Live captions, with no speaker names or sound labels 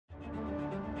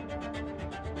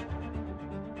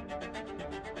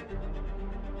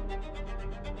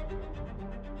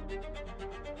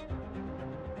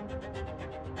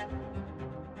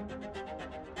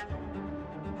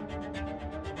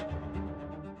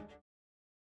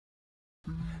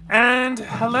And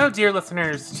hello, dear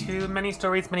listeners, to Many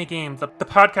Stories, Many Games, the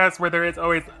podcast where there is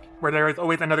always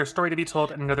another story to be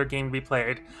told and another game to be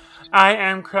played. I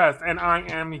am Chris, and I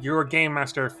am your game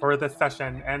master for this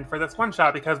session and for this one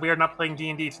shot because we are not playing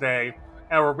D&D today,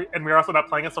 and we're also not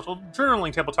playing a social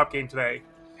journaling tabletop game today.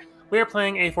 We are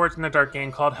playing a Forged in the Dark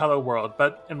game called Hello World,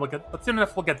 but soon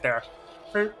enough we'll get there.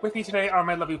 With me today are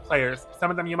my lovely players.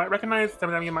 Some of them you might recognize, some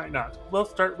of them you might not. We'll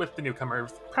start with the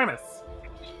newcomers. Primus.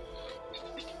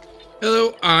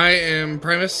 Hello, I am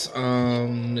Primus.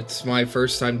 It's my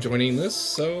first time joining this,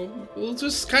 so we'll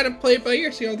just kind of play it by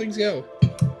ear, see how things go.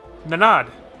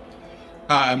 Nanad.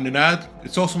 Hi, I'm Nanad.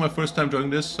 It's also my first time joining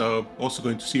this, so also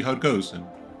going to see how it goes and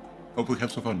hopefully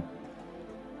have some fun.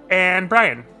 And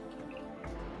Brian.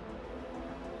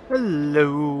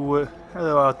 Hello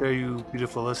out there, you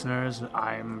beautiful listeners.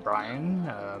 I'm Brian,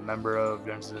 a member of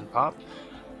Dungeons & Pop,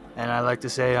 and I like to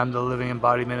say I'm the living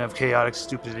embodiment of chaotic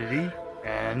stupidity,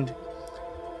 and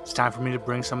it's time for me to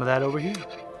bring some of that over here.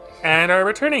 And our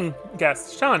returning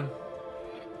guest, Sean.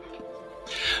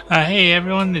 Hey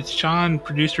everyone, it's Sean,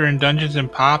 producer in Dungeons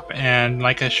 & Pop, and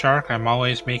like a shark, I'm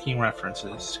always making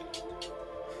references.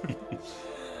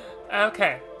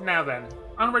 Okay, now then,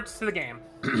 onwards to the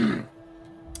game.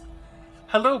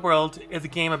 Hello World is a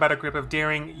game about a group of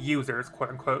daring users,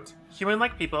 quote-unquote,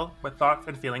 human-like people with thoughts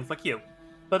and feelings like you,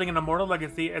 building an immortal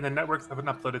legacy in the networks of an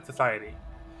uploaded society.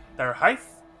 There are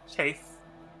heists, chase,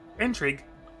 intrigue,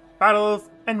 battles,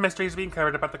 and mysteries being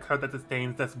covered about the code that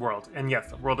sustains this world, and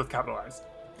yes, world is capitalized.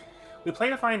 We play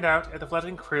to find out if the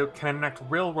fledgling crew can enact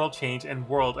real-world change in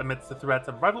world amidst the threats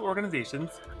of rival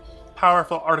organizations,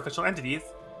 powerful artificial entities,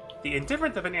 the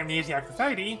indifference of an amnesiac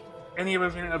society, and the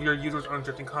erosion of your user's own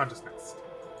drifting consciousness.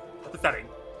 The setting.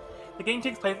 The game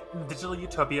takes place in the digital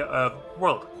utopia of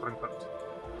world,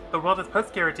 quote-unquote. The world is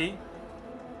post-scarcity,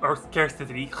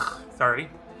 sorry,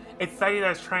 a society that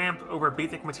has triumphed over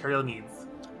basic material needs.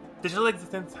 Digital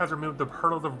existence has removed the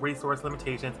hurdles of resource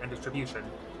limitations and distribution.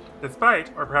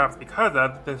 Despite, or perhaps because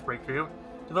of, this breakthrough,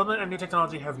 development of new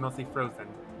technology has mostly frozen.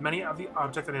 Many of the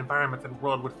objects and environments in the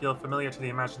world would feel familiar to the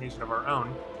imagination of our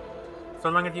own. So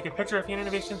long as you can picture a few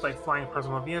innovations like flying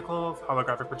personal vehicles,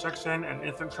 holographic projection, and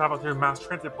instant travel through mass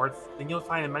transit ports, then you'll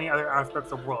find in many other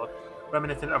aspects of the world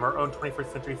reminiscent of our own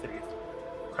 21st century cities,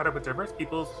 crowded with diverse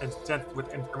peoples and dense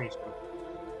with information.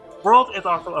 World is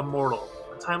also immortal,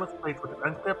 a timeless place with an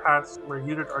unclear past where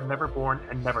users are never born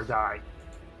and never die.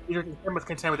 Users must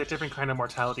contend with a different kind of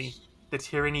mortality, the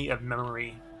tyranny of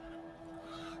memory.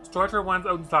 Storage for one's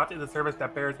own thought is a service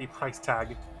that bears a price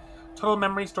tag. Total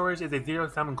memory storage is a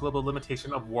zero-sum global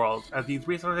limitation of world, as these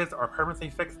resources are permanently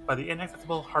fixed by the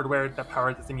inaccessible hardware that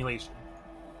powers the simulation.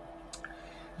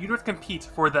 Users compete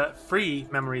for the free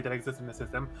memory that exists in the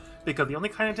system, because the only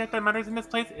kind of death that matters in this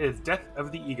place is death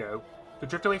of the ego, to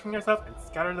drift away from yourself and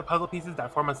scatter the puzzle pieces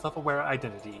that form a self-aware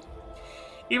identity.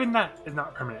 Even that is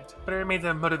not permanent, but it remains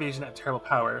a motivation at terrible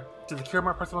power. To secure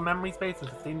more personal memory space and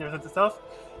sustain their sense of self,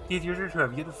 these users who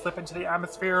have yet to slip into the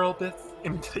atmospherical abyss,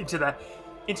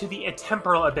 into the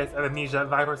temporal abyss of amnesia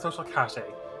vie for social cachet,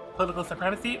 political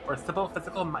supremacy, or simple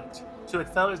physical might. To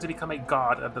excel is to become a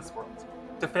god of this world.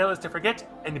 To fail is to forget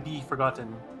and be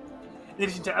forgotten. In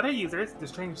addition to other users, the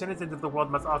strange denizens of the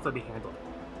world must also be handled.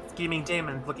 Scheming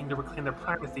daemons looking to reclaim their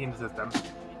primacy in the system,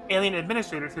 alien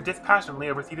administrators who dispassionately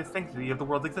oversee the sanctity of the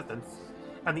world's existence,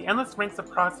 and the endless ranks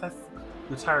of process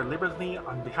who tire liberally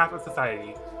on behalf of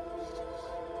society.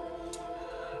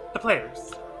 The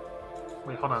players.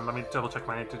 Wait, hold on, let me double check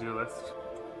my to-do list.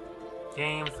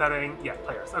 Game setting, yeah,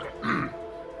 players, okay.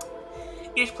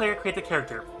 Each player creates a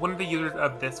character, one of the users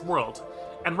of this world,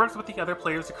 and works with the other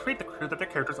players to create the crew that their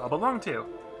characters all belong to.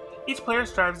 Each player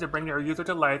strives to bring their user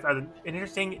to life as an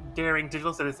interesting, daring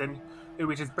digital citizen who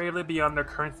reaches bravely beyond their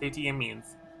current safety and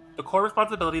means. The core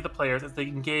responsibility of the players is to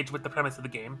engage with the premise of the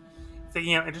game,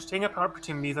 seeking out interesting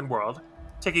opportunities in the world,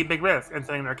 taking big risks, and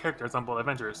sending their characters on bold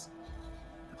adventures.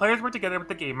 The players work together with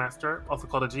the Game Master, also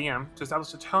called a GM, to establish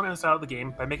the tone and style of the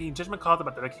game by making judgment calls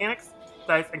about the mechanics,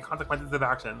 dice, and consequences of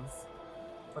actions.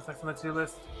 What's next on the to-do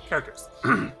list? Characters.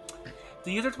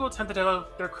 The users will attempt to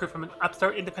develop their crew from an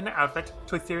upstart independent outfit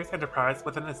to a serious enterprise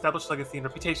with an established legacy and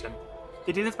reputation.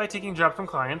 They do this by taking jobs from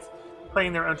clients,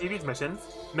 playing their own TV's missions,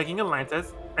 making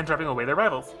alliances, and driving away their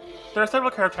rivals. There are several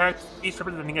character types, each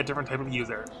representing a different type of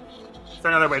user. So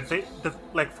in other words,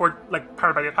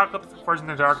 Powered by the Apocalypse, Forged in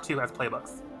the Dark 2 has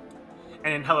playbooks.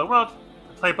 And in Hello World,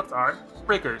 the playbooks are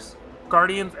Breakers,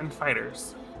 Guardians and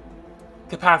Fighters,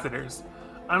 Capacitors,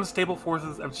 Unstable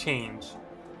Forces of Change,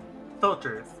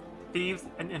 Filters, Thieves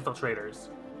and Infiltrators,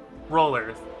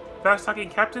 Rollers, fast-talking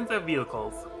captains of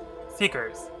vehicles,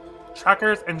 Seekers,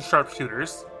 Trackers and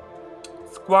Sharpshooters,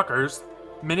 Squawkers,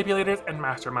 manipulators and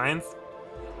masterminds,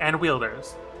 and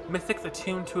wielders, mystics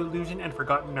attuned to illusion and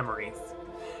forgotten memories.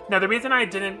 Now, the reason I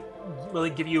didn't really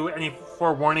give you any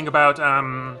forewarning about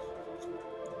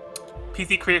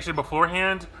PC creation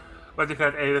beforehand was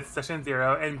because A, this is session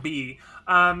 0, and B,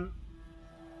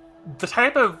 the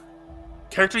type of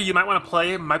character you might want to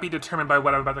play might be determined by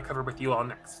what I'm about to cover with you all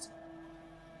next.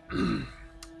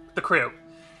 The crew.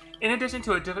 In addition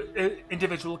to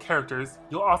individual characters,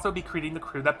 you'll also be creating the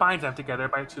crew that binds them together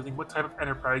by choosing what type of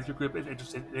enterprise your group is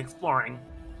interested in exploring.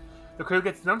 The crew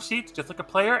gets its own sheet, just like a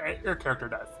player and your character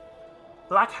does.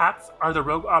 Black Hats are the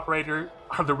rogue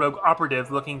operatives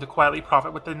looking to quietly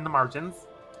profit within the margins.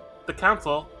 The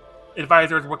Council,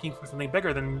 advisors working for something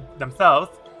bigger than themselves.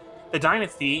 The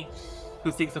Dynasty,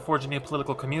 who seeks to forge a new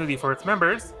political community for its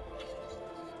members.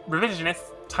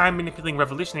 Revisionists, time-manipulating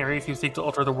revolutionaries who seek to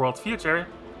alter the world's future.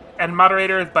 And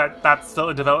moderators, but that's still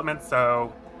in development,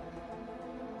 so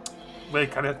we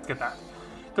kind of skip that.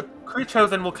 The crew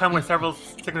chosen will come with several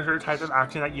signature types of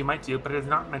action that you might do, but it is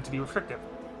not meant to be restrictive.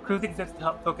 Crews exist to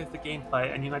help focus the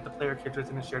gameplay and unite the player characters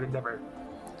in a shared endeavor.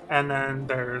 And then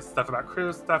there's stuff about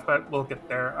crew stuff, but we'll get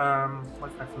there.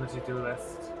 What's next on the to-do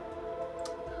list?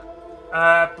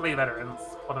 Blade Veterans.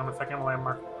 Hold on a second while I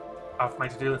mark off my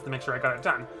to-do list to make sure I got it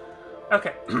done.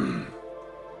 Okay.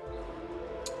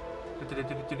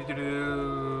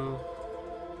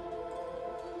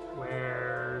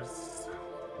 Where's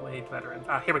Blade Veterans?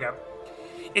 Here we go.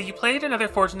 If you played another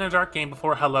Forged in the Dark game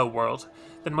before Hello World,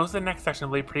 then most of the next section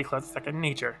will be pretty close to second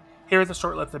nature. Here is a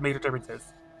short list of major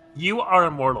differences. You are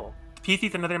immortal.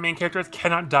 PCs and other main characters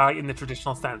cannot die in the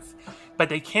traditional sense, but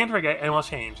they can forget and will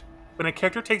change. When a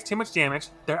character takes too much damage,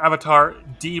 their avatar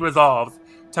de-resolves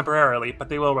temporarily, but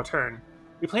they will return.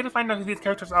 We play to find out who these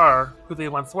characters are, who they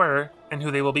once were, and who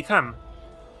they will become.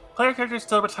 Player characters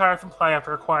still retire from play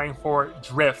after acquiring 4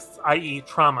 drifts, i.e.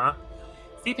 trauma.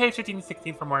 See page 15 to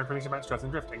 16 for more information about stress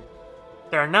and drifting.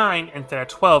 There are 9 instead of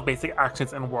 12 basic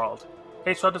actions in World.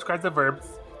 Page 12 describes the verbs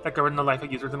that govern the life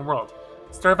of users in World.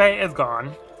 Survey is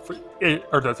gone,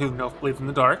 or those who know Blades in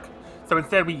the Dark, so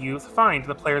instead we use Find.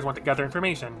 The players want to gather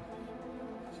information.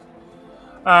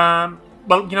 Well,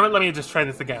 you know what, let me just try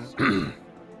this again.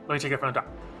 Let me take it from the top.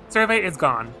 Survey is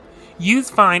gone. Use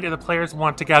Find if the players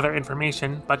want to gather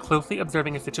information by closely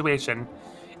observing a situation.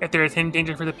 If there is hidden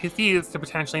danger for the PCs to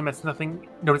potentially miss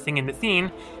noticing in the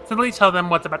scene, simply tell them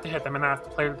what's about to hit them and ask the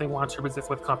player if they want to resist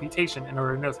with computation in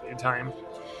order to notice it in time.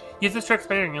 Use this trick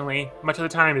sparingly. Much of the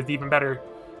time it's even better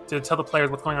to tell the players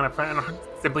what's going on up front and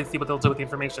simply see what they'll do with the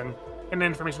information. And the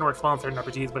information works well in certain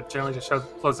RPGs, but generally just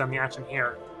slows down the action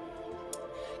here.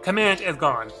 Command is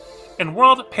gone. In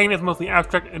World, pain is mostly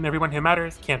abstract and everyone who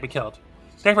matters can't be killed.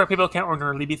 Therefore, people can't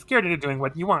ordinarily be scared into doing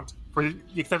what you want. For the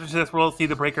exception to this rule, see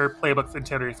the Breaker playbooks and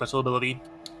Territory special ability.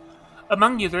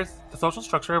 Among users, the social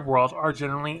structure of World are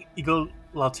generally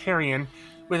egalitarian,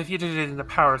 with a few divisions of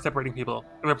power separating people.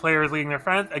 If a player is leading their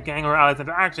friends, a gang, or allies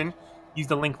into action, use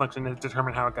the link function to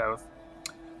determine how it goes.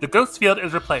 The Ghost field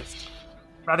is replaced.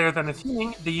 Rather than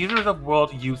assuming, the users of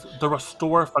World use the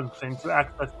Restore function to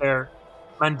access their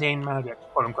mundane magic,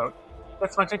 quote-unquote.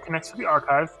 This function connects to the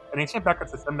Archives, an ancient backup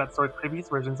system that stores previous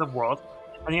versions of World,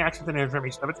 and the actions and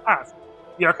information of its past.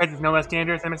 The Archives is no less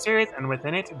dangerous and mysterious, and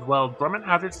within it dwell dormant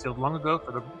hazards sealed long ago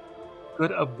for the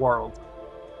good of World.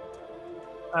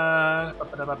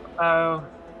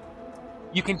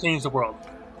 You can change the world.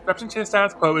 Disruption to the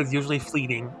status quo is usually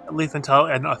fleeting, at least until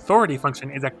an authority function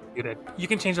is executed. You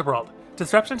can change the world.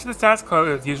 Disruption to the status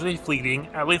quo is usually fleeting,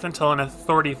 at least until an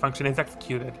authority function is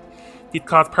executed. These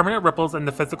cause permanent ripples in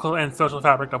the physical and social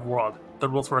fabric of World. The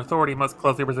rules for authority most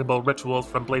closely resemble rituals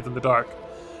from Blades in the Dark.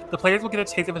 The players will get a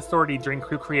taste of authority during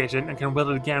crew creation and can wield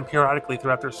it again periodically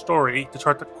throughout their story to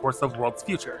chart the course of World's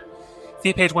future.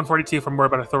 See page 142 for more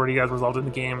about authority as resolved in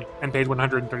the game, and page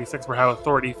 136 for how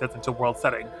authority fits into World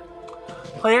setting.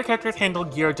 Player characters handle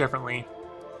gear differently.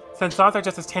 Since thoughts are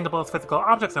just as tangible as physical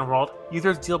objects in World,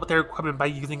 users deal with their equipment by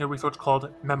using a resource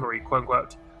called memory,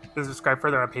 quote-unquote. This is described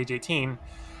further on page 18.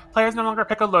 Players no longer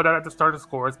pick a loadout at the start of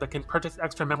scores, but can purchase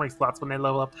extra memory slots when they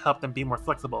level up to help them be more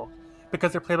flexible.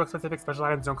 Because their playbook-specific special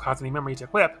items don't cost any memory to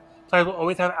equip, players will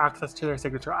always have access to their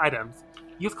signature items.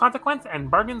 Use consequence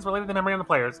and bargains related to memory on the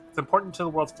players. It's important to the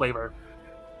world's flavor.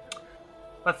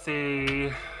 Let's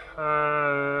see.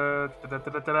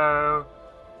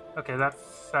 Okay, that's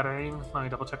settings. Let me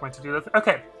double check my to-do list.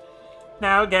 Okay.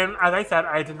 Now, again, as I said,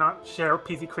 I did not share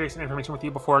PC creation information with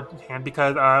you beforehand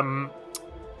because,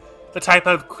 the type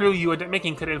of crew you end up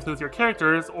making could influence your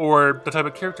characters, or the type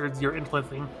of characters you're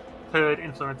influencing could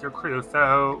influence your crew.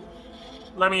 So,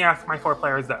 let me ask my 4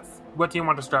 players this. What do you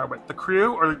want to start with? The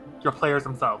crew or your players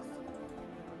themselves?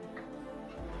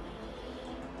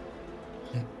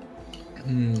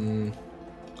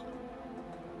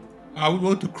 I would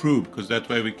go to crew because that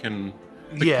way we can.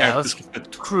 The Yeah, characters let's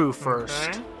fit. crew first.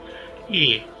 Okay.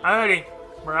 Yeah. Alrighty,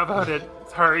 we're about it.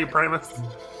 Sorry, Primus.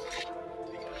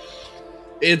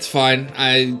 It's fine.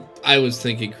 I was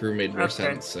thinking crew made more Okay.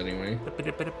 sense anyway.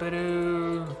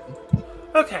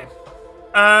 Okay.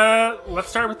 Let's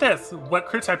start with this. What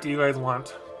crew type do you guys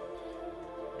want?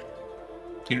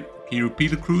 Can you repeat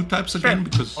the crew types again?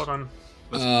 Because Hold on.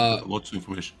 that's lots of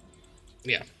information.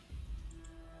 Yeah.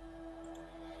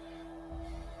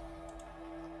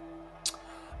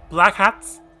 Black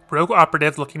hats, rogue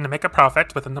operatives looking to make a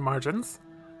profit within the margins.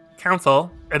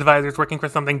 Council, advisors working for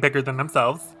something bigger than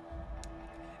themselves.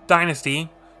 Dynasty,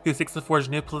 who seeks to forge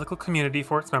new political community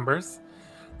for its members.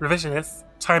 Revisionists,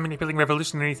 time manipulating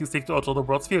revolutionaries who seek to alter the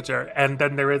world's future. And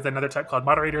then there is another type called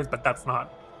moderators, but that's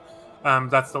not.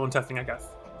 That's still in testing, I guess.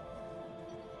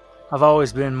 I've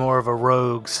always been more of a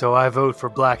rogue, so I vote for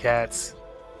black hats.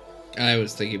 I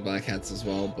was thinking black hats as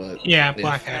well, but Yeah,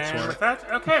 black hats And work. with that,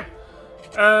 okay.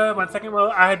 1 second. Well,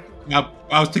 I okay.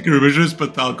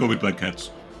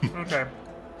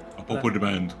 A popular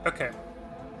demand. Okay.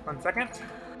 1 second.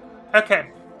 Okay.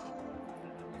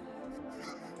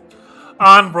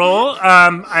 On roll,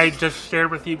 I just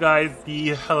shared with you guys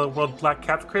the Hello World Black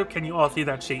Cats crew. Can you all see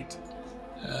that sheet?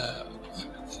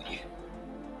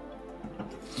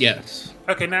 yes.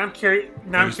 Okay, now I'm curious.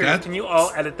 Where's that? Can you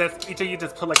all edit this? Each of you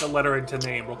just put like a letter into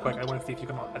name real quick. I want to see if you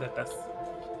can all edit this.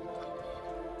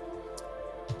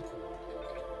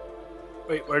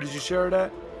 Wait, where did you share it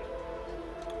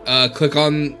at? Click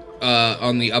on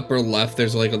the upper left.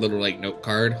 There's like a little like note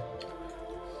card.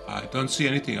 I don't see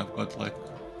anything. I've got like.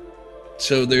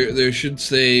 So there should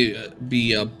say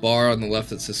be a bar on the left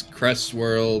that says Crest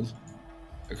World.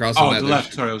 Across from Oh, that, the there left.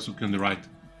 should- Sorry, I was looking on the right.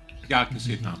 Yeah, I can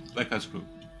see it now. Black Hats crew.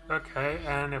 Okay,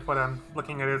 and if what I'm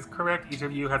looking at is correct, each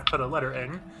of you has put a letter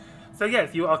in. So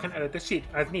yes, you all can edit the sheet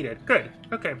as needed. Good.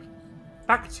 Okay.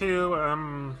 Back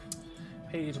to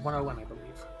page 101, I believe.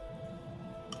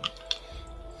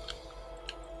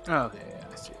 Okay,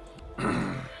 I see.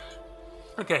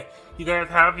 Okay, you guys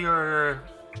have your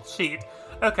sheet.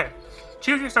 Okay,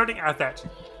 choose your starting asset.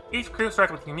 Each crew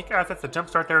starts with unique assets to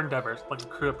jumpstart their endeavors, like a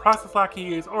crew of process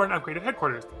lackeys or an upgraded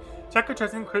headquarters. Check your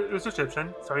chosen crew's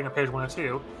description, starting on page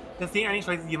 102, to see any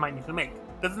choices you might need to make.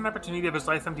 This is an opportunity to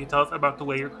visualize some details about the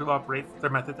way your crew operates, their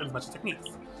methods, and such techniques.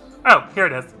 Oh, here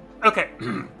it is. Okay.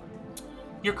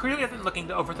 Your crew isn't looking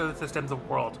to overthrow the systems of the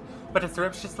world, but to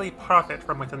surreptitiously profit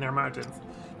from within their margins.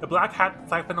 The Black Hats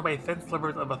siphon away thin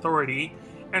slivers of authority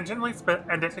and generally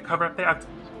spend it to cover up their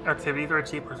activities or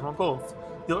achieve personal goals.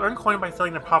 You'll earn coin by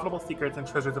selling the profitable secrets and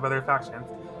treasures of other factions,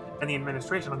 and the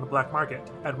administration on the black market,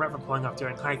 and rent from pulling off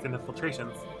during heists and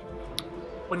infiltrations.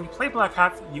 When you play Black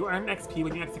Hats, you earn XP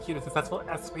when you execute a successful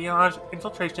espionage,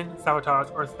 infiltration, sabotage,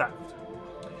 or theft.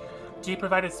 Do you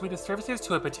provide a suite of services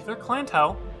to a particular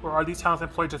clientele, or are these talents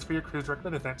employed just for your crew's direct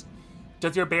benefit?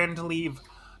 Does your band leave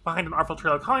behind an artful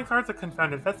trail of calling cards that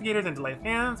confound investigators and delay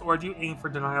fans, or do you aim for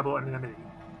deniable anonymity?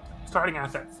 Starting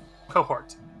assets.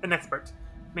 Cohort. An expert.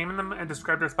 Name them and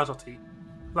describe their specialty.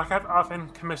 Black Hats often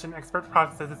commission expert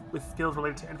processes with skills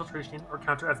related to infiltration or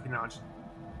counter-espionage.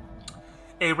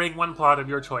 A Rank 1 plot of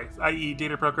your choice, i.e.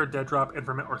 Data Broker, Dead Drop,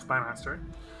 Informant, or Spy Master.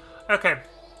 Okay,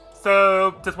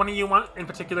 so does one of you want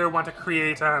to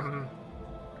create the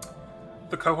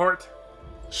cohort?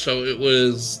 So it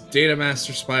was Data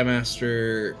Master, Spy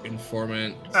Master,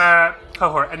 Informant.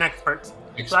 Cohort, an expert.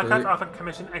 Black Hats Expert. often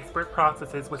commission expert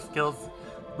processes with skills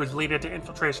related to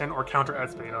infiltration or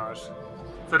counter-espionage.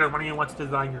 So does one of you want to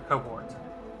design your cohort?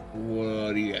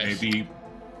 What do you guys? Maybe.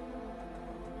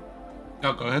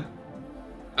 Oh, go ahead.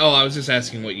 Oh, I was just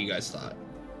asking what you guys thought.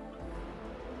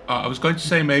 I was going to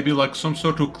say maybe like some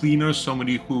sort of cleaner,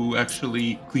 somebody who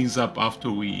actually cleans up after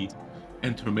we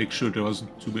enter, make sure there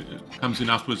wasn't too many, comes in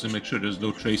afterwards and make sure there's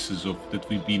no traces of that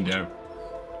we've been there.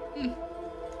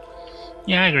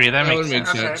 Yeah, I agree. That That makes would make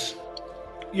sense. sense.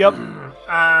 Yep.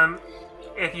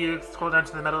 If you scroll down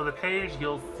to the middle of the page,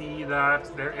 you'll see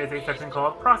that there is a section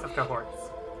called Process Cohorts.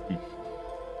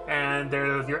 And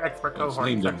there's your Expert Let's Cohort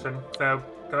name them. section. So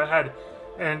go ahead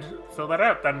and fill that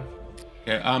out then.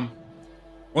 Okay.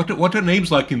 What are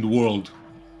names like in the world?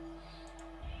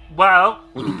 Well,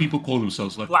 What do people call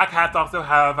themselves? Like, Black Hats also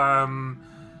have,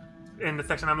 in the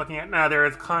section I'm looking at now, there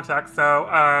is contact. So,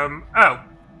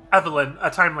 Evelyn, a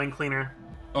timeline cleaner.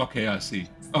 okay, I see.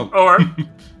 Oh, Or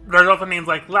there's also names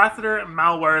like Lassiter,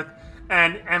 Malworth,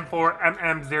 and M4,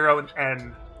 MM0,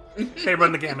 and N. They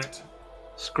run the gamut.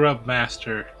 Scrub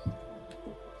Master.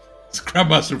 Scrub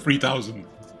Master 3000.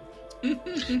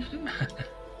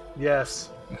 Yes.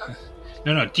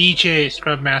 No, DJ,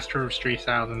 Scrub Master of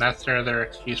 3000. That's their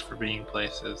excuse for being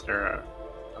places. They're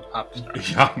a pop star.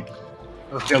 Yeah,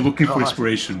 they're looking for God.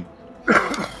 inspiration.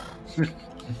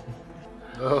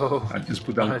 Oh, I just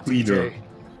put not down a cleaner.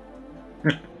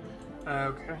 DJ.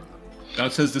 Okay. Now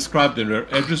it says described in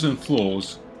their edges and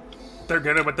flaws. They're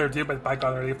good at what they do, but by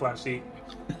God, are they flashy?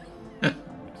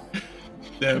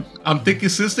 I'm thinking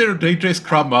since they're DJ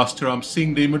Scrub Master, I'm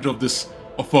seeing the image of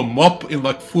a mop in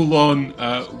like full on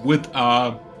with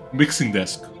a mixing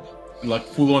desk, in like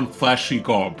full on flashy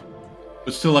garb,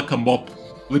 but still like a mop,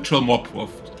 literal mop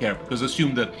of care. Because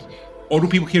assume that all the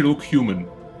people here look human.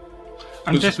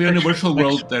 I'm Because just we're in a picturing virtual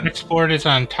world that Mixboard is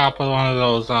on top of one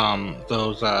of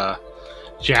those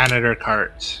janitor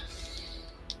carts.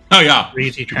 oh yeah,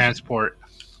 Easy transport.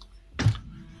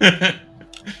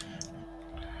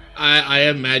 I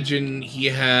imagine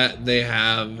they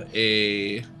have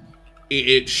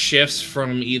it shifts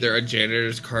from either a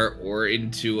janitor's cart or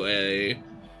into a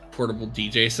portable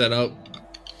DJ setup.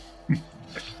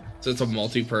 So it's a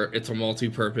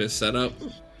multi-purpose setup.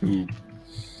 Ooh.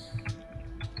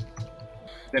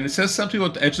 Then it says something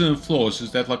about edges and flaws.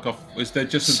 Is that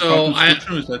just a So, cartoon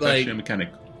description, or is that like- actually a mechanic?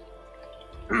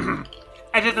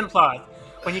 Edges and flaws.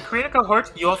 When you create a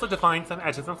cohort, you also define some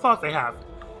edges and flaws they have.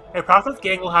 A process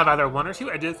gang will have either 1 or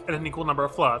 2 edges and an equal number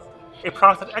of flaws. A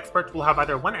process expert will have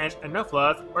either 1 edge and no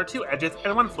flaws, or 2 edges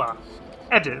and 1 flaw.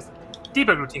 Edges.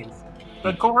 Debug routines.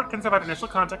 The cohort can survive initial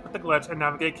contact with the glitch and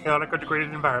navigate chaotic or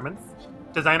degraded environments.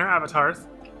 Designer avatars.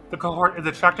 The cohort is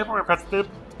attractive or impressive to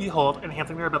behold,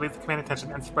 enhancing their abilities to command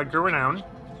attention and spread your renown.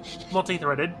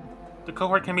 Multi-threaded. The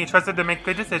cohort can be trusted to make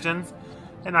good decisions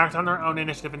and act on their own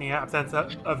initiative in the absence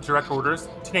of direct orders.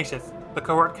 Tenacious. The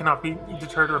cohort cannot be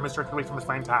deterred or misdirected away from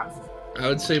assigned tasks. I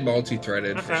would say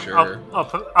multi-threaded for Okay, sure. I'll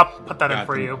put that in Got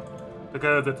for it. you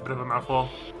because it's a bit of a mouthful.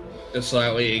 Just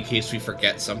that way, in case we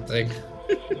forget something.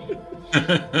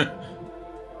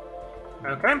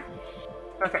 Okay.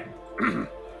 Okay.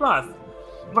 Plus,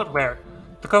 footwear.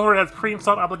 The cohort has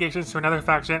pre-installed obligations to another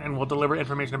faction and will deliver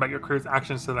information about your crew's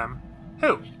actions to them.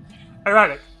 Who?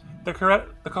 Erratic. The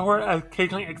cohort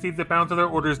occasionally exceeds the bounds of their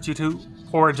orders due to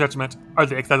poor judgment. Are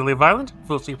they excessively violent,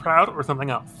 foolishly proud, or something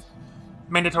else?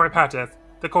 Mandatory patches.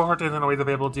 The cohort isn't always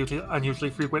available due to unusually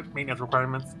frequent maintenance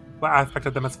requirements. What aspect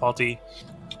of them is faulty?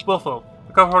 Willful.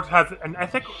 The cohort has an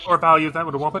ethic or values that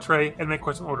it won't betray and may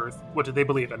question orders. What do they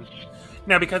believe in?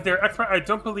 Now, because they're expert, I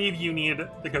don't believe you need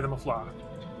to give them a flaw.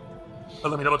 But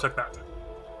let me double check that.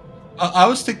 I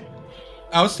was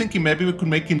thinking maybe we could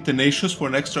make him tenacious for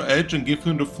an extra edge and give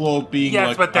him the flaw of being Yes,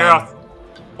 like but they're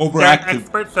overactive.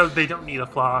 experts, so they don't need a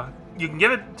flaw. You can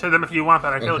give it to them if you want,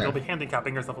 but I feel like Okay. you'll be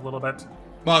handicapping yourself a little bit.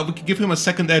 Well, we could give him a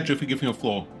second edge if we give him a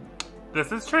flaw.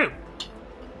 This is true.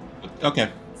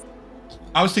 Okay.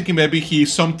 I was thinking maybe he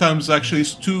sometimes actually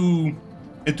is too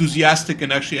enthusiastic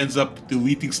and actually ends up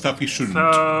deleting stuff he shouldn't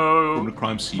from the So,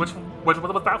 crime scene. which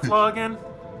was that flaw again?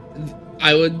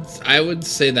 I would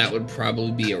say that would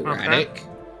probably be erratic.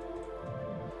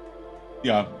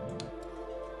 Yeah.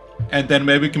 And then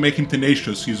maybe we can make him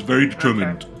tenacious. He's very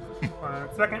determined. 1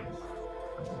 second.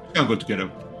 Can't go together.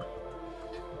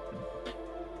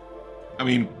 I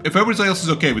mean, if everybody else is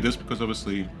okay with this, because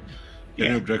obviously,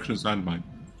 any objections aren't mine.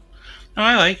 No,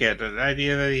 I like it. The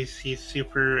idea that he's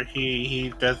super.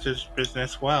 He does his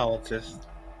business well. Just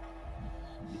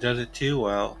he does it too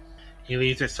well. He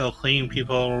leaves it so clean.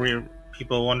 People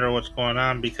wonder what's going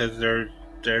on because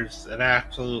there's an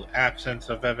absolute absence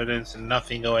of evidence and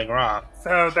nothing going wrong.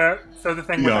 So the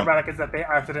thing with Yeah. erratic is that they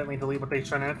accidentally delete what they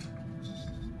shouldn't.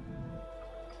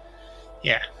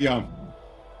 Yeah, Yeah.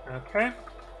 Okay.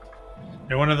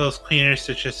 they're one of those cleaners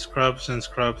that just scrubs and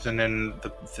scrubs, and then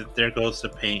there goes the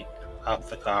paint off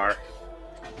the car.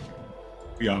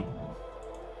 Yeah.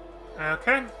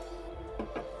 Okay.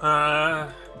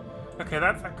 Okay,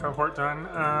 that's that cohort done.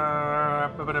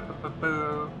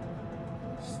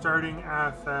 Starting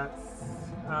assets.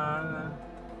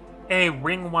 A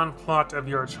Ring 1 plot of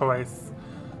your choice.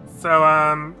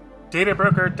 So, Data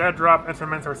Broker, Dead Drop,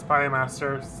 Informants, or Spy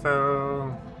Master.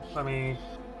 So, let me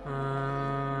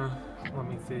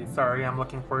see. Sorry, I'm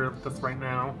looking for this right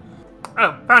now.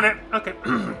 Oh, found it! Okay.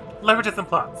 Leverages and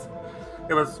plots.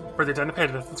 It was for the agenda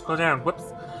page. Let's scroll down. Whoops.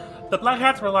 The Black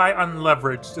Hats rely on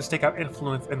leverage to stake out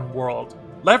influence in the world.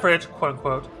 Leverage, quote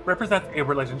unquote, represents a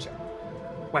relationship.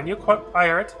 When you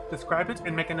acquire it, describe it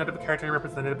and make a note of the character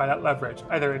represented by that leverage,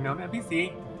 either a known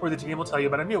NPC or the GM will tell you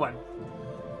about a new one.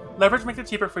 Leverage makes it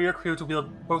cheaper for your crew to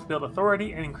both build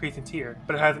authority and increase in tier,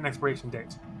 but it has an expiration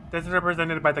date. This is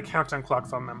represented by the countdown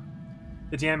clocks on them.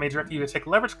 The GM may direct you to take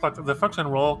leverage clocks as a function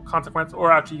roll, consequence,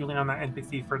 or actually using on that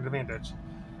NPC for an advantage.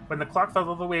 When the clock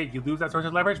falls away, you lose that source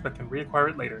of leverage, but can reacquire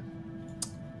it later.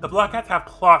 The Black Hats have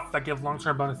plots that give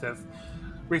long-term bonuses,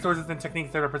 resources and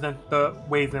techniques that represent the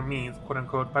ways and means,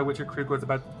 quote-unquote, by which your crew goes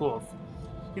about its goals.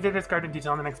 These are described in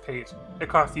detail on the next page. It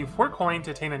costs you 4 coin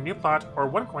to attain a new plot, or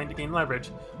 1 coin to gain leverage,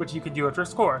 which you can do at your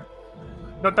score.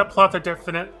 Note that plots are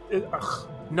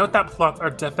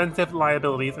defensive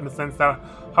liabilities in the sense that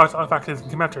hostile factions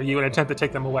can come after you and attempt to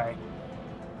take them away.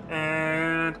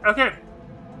 And okay,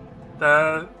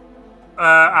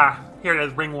 here it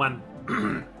is, ring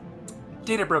 1.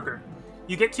 Data Broker.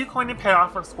 You get 2 coin in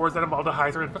payoff for scores that involve a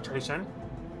Heiser or infiltration.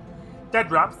 Dead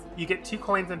Drops. You get 2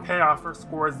 coins in payoff for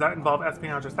scores that involve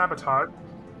espionage or sabotage.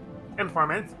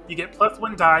 Informants. You get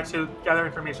 +1 die to gather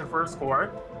information for a score.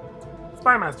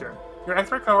 Spy Master. Your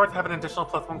expert cohorts have an additional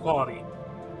 +1 quality.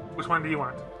 Which one do you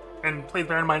want? And please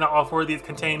bear in mind that all 4 of these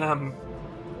contain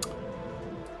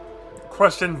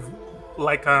questions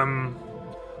like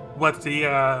what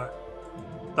the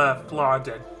flaw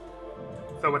did.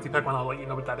 So once you pick one, I'll let you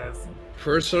know what that is.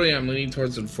 Personally, I'm leaning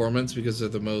towards informants because they're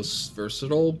the most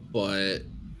versatile, but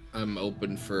I'm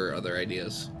open for other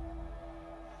ideas.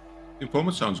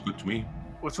 Informant sounds good to me.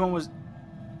 Which one was?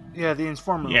 Yeah, the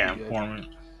informant. Yeah, informant.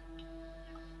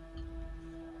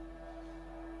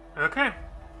 Okay.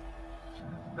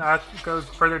 That goes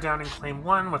further down in Claim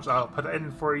 1, which I'll put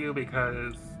in for you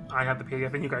because I have the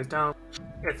PDF and you guys don't.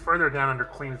 It's further down under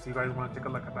Claims, so you guys want to take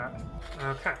a look at that.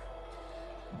 Okay.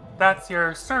 That's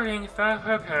your starting stuff.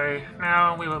 Okay,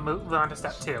 now we will move on to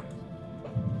step 2.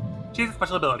 Choose a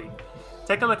special ability.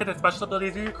 Take a look at the special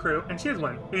abilities of your crew and choose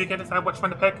one. If you can decide which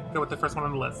one to pick, go with the first one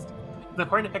on the list. It's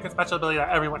important to pick a special ability that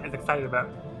everyone is excited about.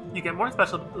 You get more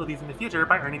special abilities in the future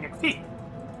by earning XP.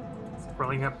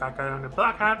 Scrolling up back down to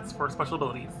Black Hats for special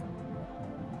abilities.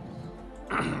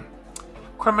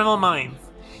 Criminal Minds.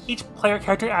 Each player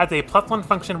character adds a +1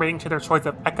 function rating to their choice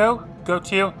of Echo,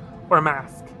 Go-To, or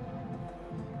Mask.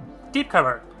 Deep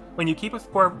Cover. When you keep a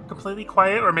score completely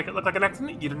quiet or make it look like an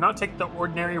accident, you do not take the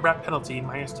ordinary rep penalty,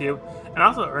 -2, and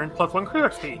also earn +1 crew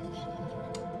XP.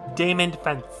 Daemon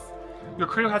Fence. Your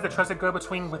crew has a trusted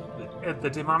go-between with the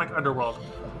demonic underworld.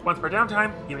 Once per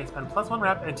downtime, you may spend +1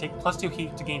 rep and take +2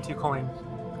 heat to gain 2 coin.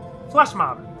 Flash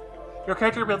Mob. Your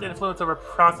character wields influence over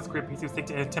process groupies who seek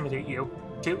to imitate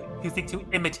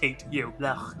you.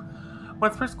 Ugh.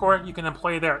 Once per score, you can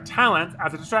employ their talents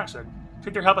as a distraction.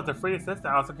 Treat their help as a free assist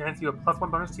that also grants you a +1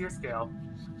 bonus to your scale.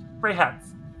 Grey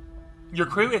Hats. Your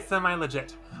crew is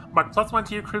semi-legit. Mark +1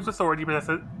 to your crew's authority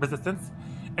resistance,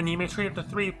 and you may treat up to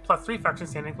 3 +3 faction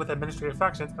standings with administrative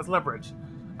factions as leverage.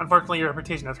 Unfortunately, your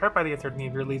reputation is hurt by the uncertainty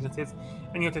of your allegiances,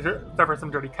 and you have to suffer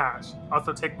some dirty cash.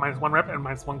 Also take -1 rep and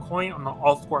 -1 coin on the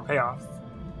all-score payoffs.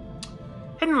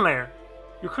 Hidden Lair.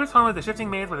 Your crew's home is a shifting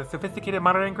maze with a sophisticated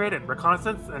monitoring grid and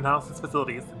reconnaissance and analysis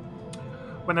facilities.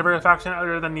 Whenever a faction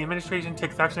other than the administration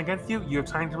takes action against you, you have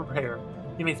time to prepare.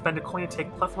 You may spend a coin to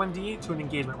take +1d to an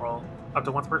engagement roll, up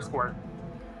to once per score.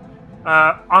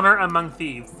 Honor Among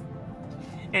Thieves.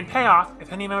 In payoff,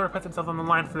 if any member puts themselves on the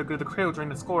line for the good of the crew during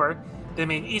the score, they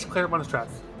may each clear 1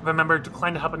 stress. If a member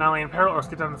declined to help an ally in peril or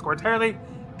skip down the score entirely,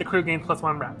 the crew gains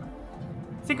 +1 rep.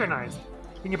 Synchronized.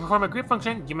 When you perform a group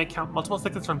function, you may count multiple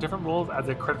 6s from different rolls as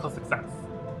a critical success.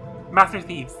 Master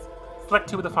Thieves. Select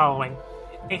 2 of the following.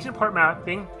 Ancient Port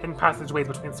Mapping, hidden passageways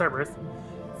between servers.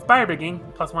 Spire Rigging,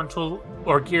 +1 tool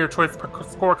or gear choice per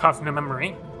score cost in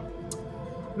memory.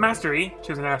 Mastery,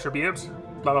 choose an attribute,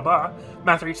 blah blah blah.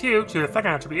 Mastery 2, choose a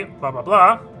second attribute, blah blah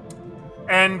blah.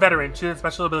 And Veteran, choose a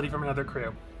special ability from another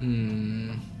crew.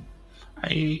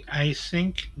 I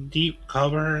think Deep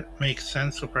Cover makes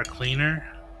sense for a cleaner.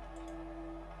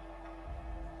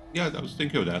 Yeah, I was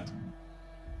thinking of that.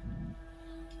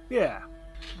 Yeah.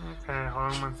 Okay,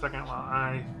 hold on 1 second while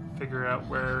I figure out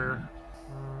where...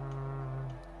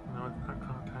 no, it's not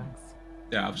contacts.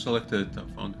 Yeah, I've selected. I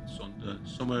found it's on the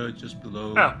somewhere just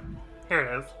below. Oh, here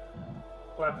it is.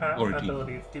 Black Hat Origin.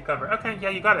 abilities, deep cover. Okay, yeah,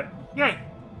 you got it. Yay!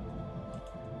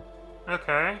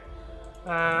 Okay.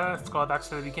 Scroll back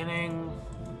to the beginning.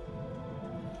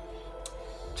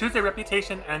 Choose a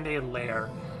reputation and a lair.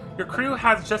 Your crew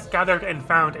has just gathered and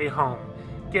found a home.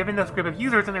 Given this group of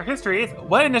users and their histories,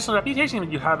 what initial reputation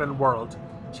would you have in the world?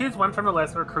 Choose one from the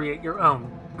list or create your own.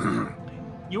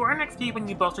 You earn XP when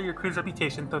you bolster your crew's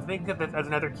reputation, so think of this as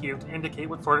another cue to indicate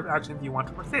what sort of actions you want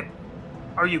to pursue.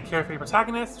 Are you carefree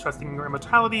protagonists, trusting your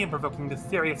immortality and provoking the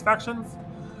serious factions?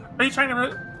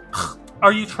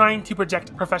 Are you trying to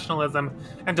project professionalism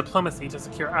and diplomacy to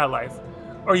secure allies?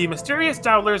 Are you mysterious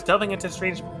dabblers delving into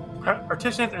strange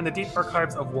partitions and the deep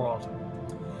archives of world?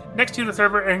 Next to the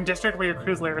server and district where your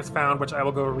crew's lair is found, which I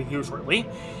will go review shortly,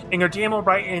 and your GM will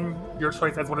write in your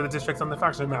choice as one of the districts on the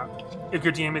faction map. If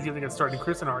your GM is using a starting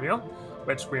crew scenario,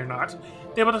 which we're not,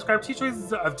 they will describe 2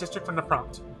 choices of district from the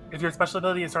prompt. If your special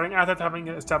ability is starting assets having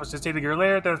established a state of your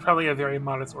lair, then it's probably a very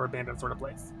modest or abandoned sort of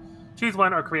place. Choose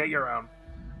one or create your own.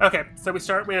 Okay, so we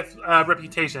start with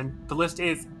reputation. The list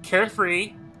is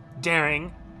carefree,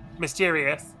 daring,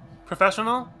 mysterious,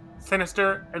 professional,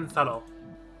 sinister, and subtle.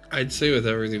 I'd say with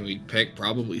everything we pick,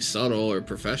 probably subtle or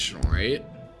professional, right?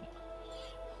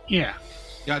 Yeah.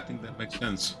 Yeah, I think that makes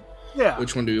sense. Yeah.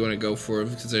 Which one do we want to go for?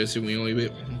 Because I assume we only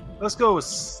be... Let's go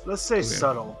with, let's say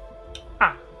subtle.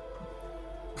 Ah.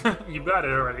 You got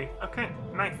it already. Okay,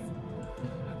 nice.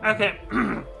 Okay.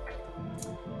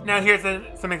 Now here's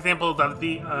some examples of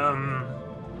the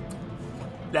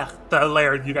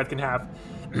layers you guys can have.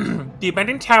 The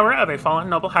abandoned tower of a fallen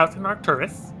noble house in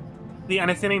Arcturus. The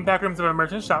unassuming backrooms of a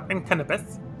merchant shop in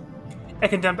Canopus. A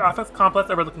condemned office complex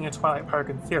overlooking a Twilight Park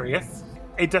in Sirius.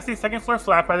 A dusty second-floor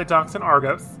flat by the docks in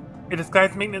Argos. A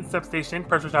disguised maintenance substation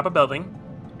perched atop a building.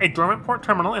 A dormant port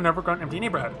terminal in an overgrown empty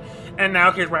neighborhood. And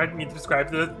now here's where I need to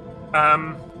describe the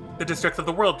districts of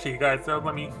the world to you guys, so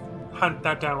let me hunt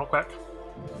that down real quick.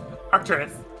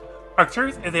 Arcturus.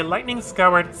 Arcturus is a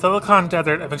lightning-scoured silicon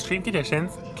desert of extreme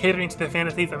conditions, catering to the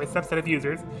fantasies of a subset of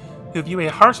users who view a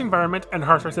harsh environment and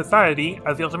harsher society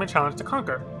as the ultimate challenge to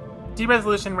conquer.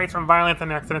 De-resolution rates from violence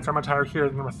and accidents are much higher here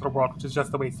than the rest of the world, which is just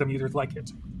the way some users like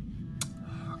it.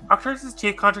 Arcturus'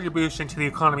 chief contribution to the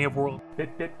economy of world.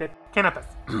 Canopus.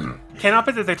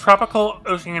 Canopus is a tropical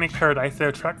oceanic paradise that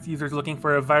attracts users looking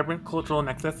for a vibrant cultural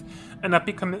nexus and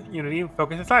upbeat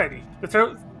community-focused society.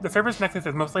 The server's nexus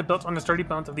is mostly built on the sturdy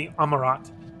bones of the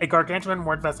Amorat, a gargantuan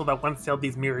moored vessel that once sailed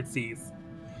these mirrored seas.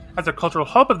 As a cultural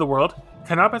hub of the world,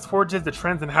 Canopus forges the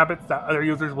trends and habits that other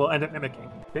users will end up mimicking.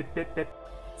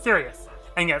 Sirius.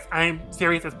 And yes, I'm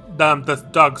serious as the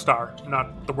dog star,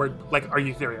 not the word, like, are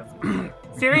you serious?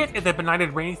 Sirius is a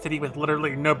benighted rainy city with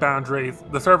literally no boundaries.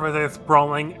 The server is a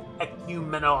sprawling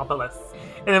ecumenopolis.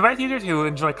 It invites users who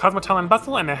enjoy cosmopolitan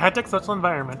bustle and a hectic social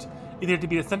environment, either to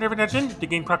be the center of attention, to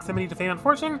gain proximity to fame and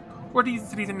fortune, or to use the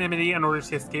city's anonymity in order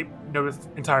to escape notice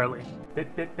entirely.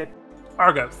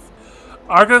 Argos.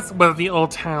 Argos was the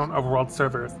old town of world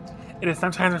servers. It is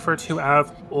sometimes referred to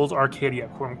as Old Arcadia,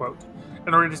 quote-unquote,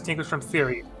 in order to distinguish from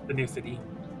Ceres, the new city.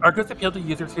 Argos appealed to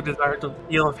users who desired to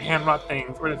feel of hand-wrought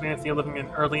things or the fantasy of living in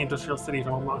an early industrial city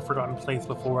from a long-forgotten place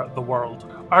before the world.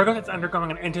 Argos is undergoing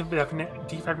an indefinite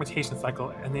defragmentation cycle,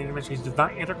 and the administration does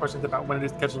not answer questions about when it is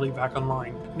scheduled to be back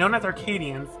online. Known as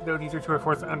Arcadians, those users who are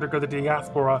forced to undergo the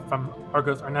diaspora from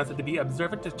Argos are now said to be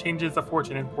observant to changes of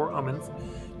fortune and poor omens,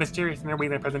 mysterious in their way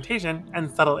of their presentation, and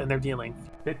subtle in their dealings.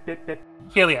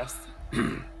 Helios.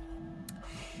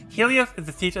 Helios is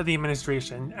the seat of the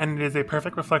administration, and it is a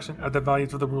perfect reflection of the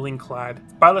values of the ruling clade.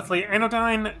 Spotlessly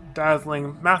anodyne,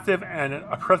 dazzling, massive, and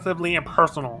oppressively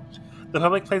impersonal. The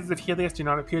public places of Helios do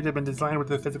not appear to have been designed with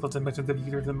the physical dimensions of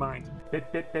users in mind.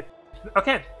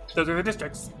 Okay, those are the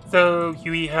districts. So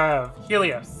we have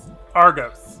Helios,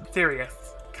 Argos, Sirius,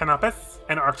 Canopus,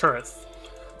 and Arcturus.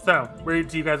 So, where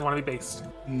do you guys want to be based?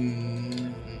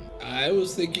 I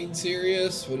was thinking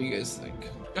Sirius. What do you guys think?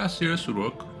 Yeah, Sirius would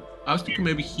work. I was thinking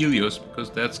maybe Helios,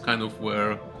 because that's kind of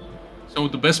where some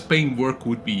of the best paying work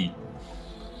would be.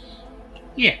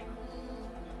 Yeah.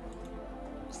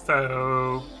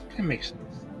 So, That makes sense.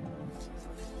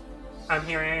 I'm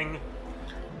hearing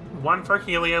one for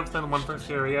Helios and one for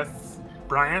Sirius.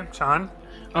 Brian, Sean?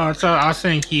 Oh, so I was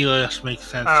saying Helios makes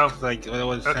sense. Oh, 'cause, like, it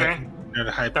was okay.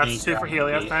 The high That's 2 for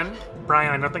Helios then.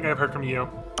 Brian, I don't think I've heard from you.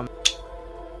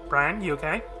 Brian, you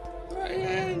okay?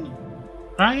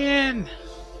 Ryan!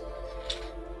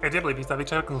 I did believe you said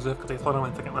each other difficulties. Hold on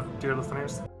 1 second, dear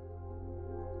listeners.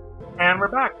 And we're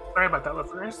back. Sorry about that,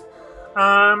 listeners.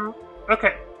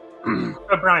 Okay.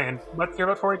 So, Brian, what's your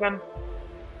vote for again?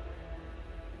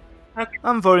 Okay.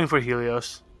 I'm voting for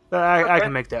Helios. I Okay.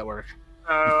 can make that work.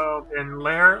 Oh, in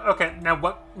lair. Okay, now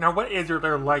what is your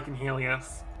lair like in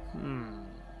Helios? Kind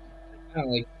of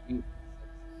like.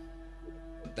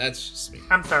 That's just me.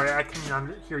 I'm sorry, I cannot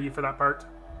hear you for that part.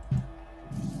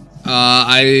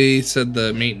 I said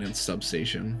the maintenance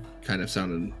substation. Kind of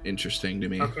sounded interesting to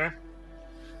me. Okay.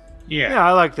 Yeah,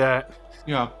 I like that.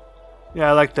 Yeah. Yeah,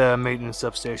 I like the maintenance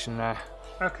substation there.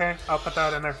 Okay, I'll put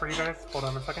that in there for you guys. Hold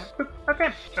on a second.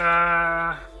 Okay.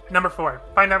 Number 4.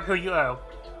 Find out who you owe.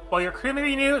 While your crew may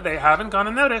be new, they haven't gone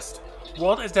unnoticed.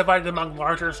 World is divided among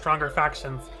larger, stronger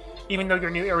factions. Even though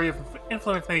your new area of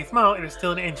influence may be small, it is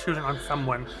still an intrusion on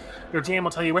someone. Your GM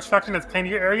will tell you which faction has claimed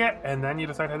your area, and then you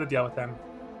decide how to deal with them.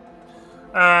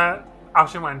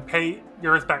 Option 1. Pay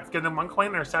your respects. Give them 1 coin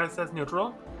and their status as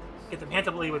neutral. Get them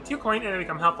handsomely with 2 coin and they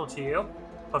become helpful to you,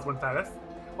 +1 status.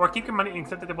 Or keep your money and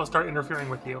accept that they will start interfering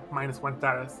with you, -1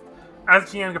 status. As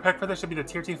GM, your pick for this should be the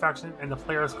Tier 2 faction in the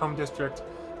player's home district,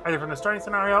 either from the starting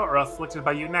scenario or else selected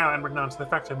by you now and written onto the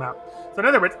faction map. So in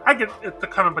other words, I get to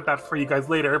come up with that for you guys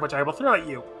later, which I will throw at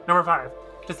you. Number 5.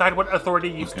 Decide what authority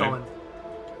you've stolen.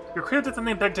 Your crew did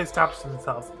something big to establish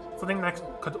themselves, something that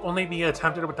could only be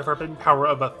attempted with the forbidden power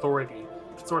of authority,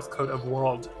 the source code of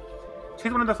world.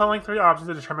 Choose one of the following 3 options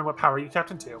to determine what power you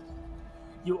tapped into.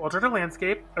 You altered a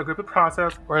landscape, a group of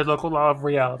process, or a local law of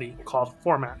reality, called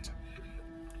format.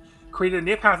 Create a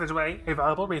new passageway, a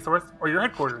valuable resource, or your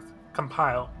headquarters.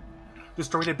 Compile.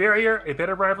 Destroyed a barrier, a bit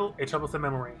of rival, a troublesome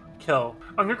memory. Kill.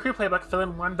 On your crew playbook, fill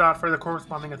in 1 dot for the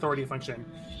corresponding authority function.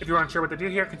 If you're unsure what to do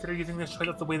here, consider using this choice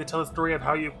as the way to tell the story of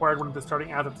how you acquired one of the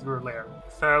starting assets of your lair.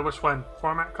 So, which one?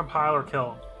 Format, compile, or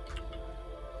kill?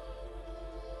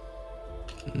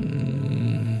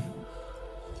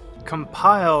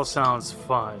 Compile sounds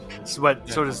fun.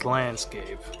 So does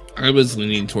landscape. I was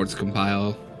leaning towards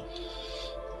compile.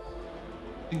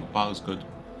 I think compile is good.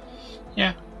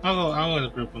 Yeah, I'll go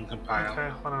with group and compile. Okay,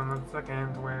 hold on a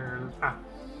second. Where's...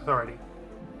 authority.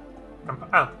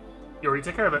 Oh, you already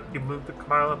took care of it. You moved the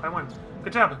compile up by 1.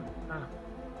 Good job.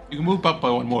 You can move up by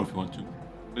 1 more if you want to.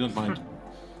 We don't mind.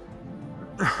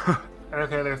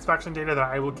 Okay, there's faction data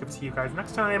that I will give to you guys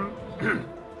next time.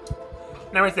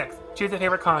 Number 6. Choose a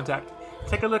favorite contact.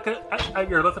 Take a look at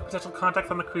your list of potential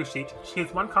contacts on the crew sheet.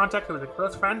 Choose 1 contact who is a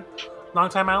close friend,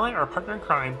 longtime ally, or partner in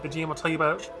crime. The GM will tell you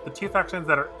about the 2 factions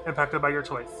that are impacted by your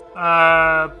choice.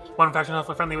 1 faction is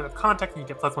also friendly with its contact, and you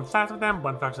get +1 status with them.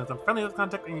 1 faction is unfriendly with its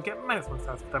contact, and you get -1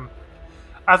 status with them.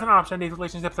 As an option, these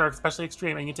relationships are especially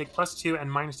extreme, and you take +2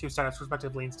 and -2 status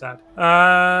respectively instead.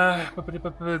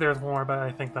 There's more, but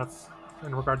I think that's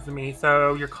in regards to me.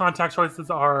 So your contact choices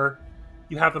are,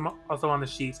 you have them also on the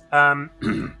sheet.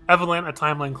 Evelyn, a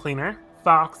timeline cleaner.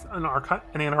 Fox, an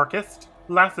anarchist.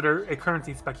 Lassiter, a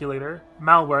currency speculator.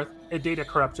 Malworth, a data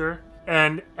corrupter.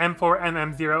 And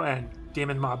M4MM0N,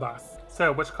 demon mob boss.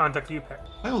 So which contact do you pick?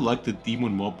 I would like the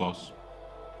demon mob boss.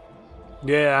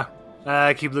 Yeah,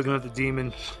 I keep looking at the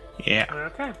demon. Yeah.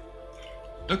 Okay.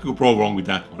 I could go wrong with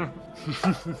that one.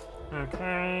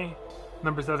 Okay.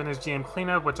 Number 7 is GM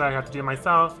cleanup, which I have to do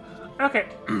myself. Okay.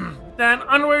 Then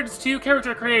onwards to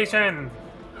character creation.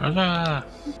 Huzzah.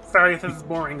 Sorry if this is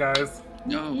boring, guys.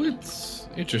 No, it's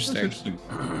That's interesting. interesting.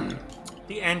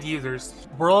 The end users.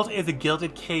 World is a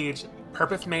gilded cage,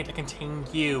 purpose made to contain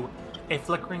you. A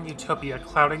flickering utopia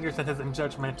clouding your senses and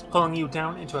judgment, pulling you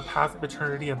down into a passive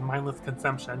eternity of mindless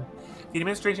consumption. The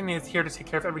administration is here to take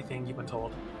care of everything, you've been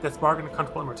told. This bargain of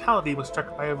comfortable immortality was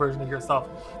struck by a version of yourself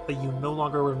that you no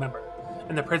longer remember.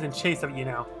 And the prison chase of you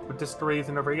now, but this story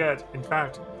isn't over yet. In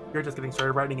fact, you're just getting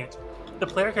started writing it. The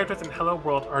player characters in Hello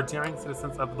World are daring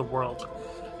citizens of the world,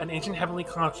 an ancient heavenly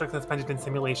construct suspended in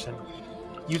simulation.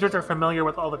 Users are familiar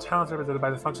with all the talents represented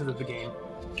by the functions of the game.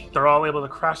 They're all able to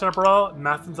crash in a brawl,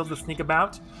 mask themselves to sneak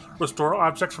about, restore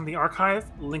objects from the archives,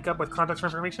 link up with contacts for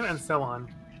information, and so on.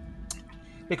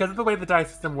 Because of the way the die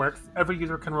system works, every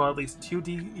user can roll at least 2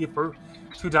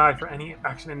 die for any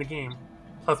action in the game,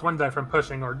 +1 die from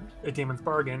pushing or a demon's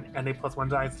bargain, and a +1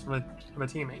 die from a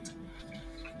teammate.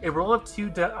 A roll of 2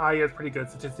 die is pretty good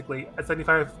statistically, a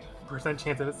 75%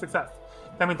 chance of success.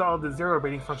 That means all of the 0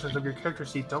 rating functions of your character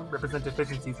sheet don't represent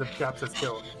deficiencies of gaps of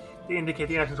skill. They indicate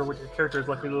the actions for which your character is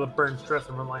likely to burn stress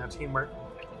and rely on teamwork.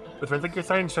 With friends like your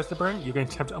side and stress to burn, you can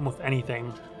attempt almost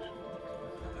anything.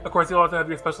 Of course, you'll also have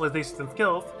your specializations and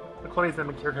skills, the qualities that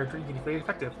make your character uniquely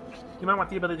effective. You might want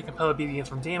the ability to compel obedience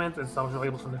from demons and salvage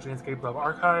labels from the landscape of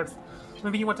archives.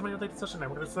 Maybe you want to manipulate the social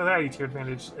network of society to your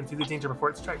advantage and see the danger before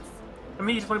it strikes. And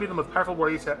maybe you just want to be the most powerful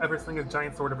warrior to ever sling a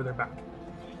giant sword over their back.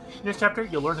 In this chapter,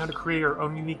 you'll learn how to create your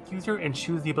own unique user and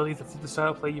choose the abilities that suit the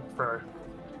style of play you prefer.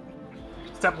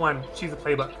 Step 1. Choose a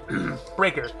playbook.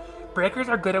 Breaker. Breakers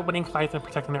are good at winning fights and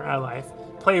protecting their allies.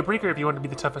 Play a breaker if you want to be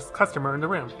the toughest customer in the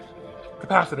room.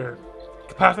 Capacitor.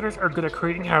 Capacitors are good at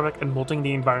creating havoc and molding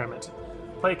the environment.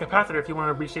 Play a capacitor if you want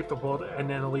to reshape the world and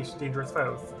then unleash dangerous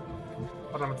foes.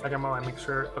 Hold on a second while I make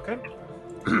sure. Okay.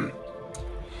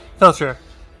 Filter.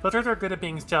 Filters are good at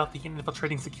being stealthy and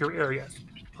infiltrating secure areas.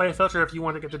 Play a filter if you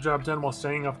want to get the job done while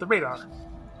staying off the radar.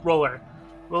 Roller.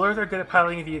 Rollers are good at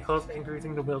piloting vehicles and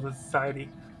increasing the wheels of society.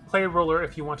 Play a roller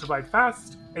if you want to ride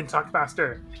fast and talk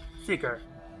faster. Seeker.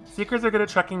 Seekers are good at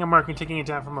tracking a mark and taking it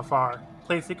down from afar.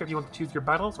 Play a seeker if you want to choose your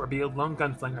battles or be a lone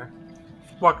gunslinger.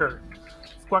 Squawker.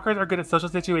 Squawkers are good at social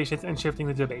situations and shifting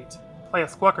the debate. Play a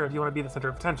squawker if you want to be the center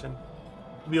of attention.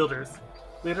 Wielders.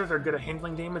 Wielders are good at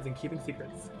handling demons and keeping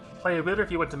secrets. Play a wielder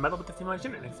if you want to meddle with the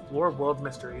simulation and explore world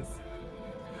mysteries.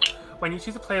 When you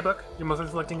choose a playbook, you're mostly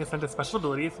selecting a set of special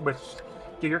abilities, which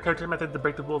give your character methods to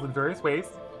break the rules in various ways,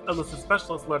 a list of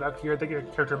specialists loadout here that your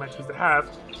character might choose to have,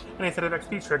 and a set of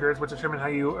XP triggers which determine how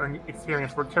you earn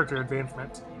experience for character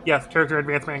advancement. Yes, character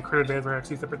advancement and crit advancement are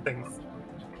two separate things.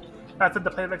 That said,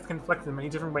 the playbooks can flex in many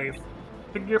different ways.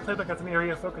 Think of your playbook as an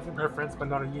area of focus and preference, but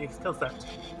not a unique skill set.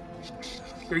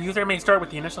 Your user may start with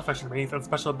the initial function rates and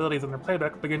special abilities in their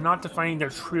playbook, but you're not defining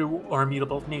their true or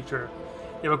immutable nature.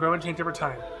 They will grow and change over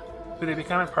time, so they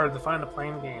become as part of the fun of the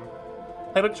playing game.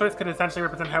 Playbook choice could essentially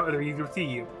represent how other users see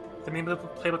you. The name of the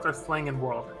playbooks are slang in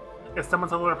world. If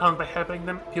someone's a little opponent by helping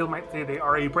them, people might say they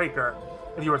are a breaker.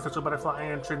 If you are a social butterfly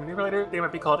and true manipulator, they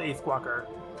might be called a squawker.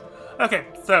 Okay,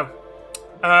 so,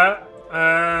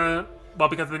 well,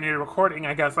 because of the new recording,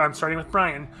 I guess I'm starting with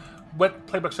Brian. What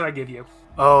playbook should I give you?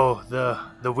 Oh,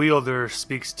 the wielder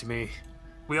speaks to me.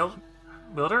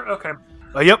 Wielder? Okay.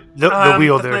 Yep, the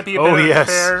wielder. This might be a Oh, bit yes.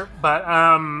 unfair, but,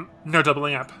 no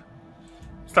doubling up.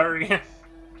 Sorry.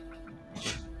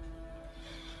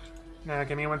 Now,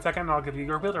 give me 1 second, and I'll give you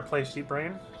your wielder play sheet,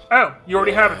 Brian. Oh, you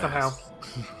already have it somehow.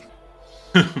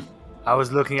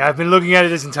 I've been looking at it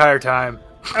this entire time.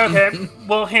 Okay,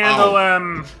 we'll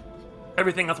handle,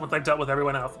 everything else once I've dealt with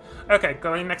everyone else. Okay,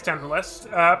 going next down the list,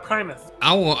 Primus.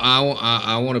 I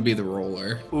want to be the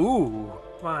roller. Ooh.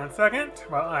 1 second,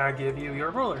 while I give you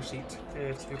your roller sheet.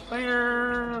 It's two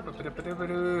player.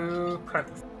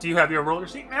 Primus. Do you have your roller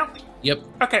sheet now? Yep.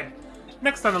 Okay,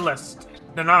 next on the list,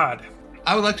 Nanad.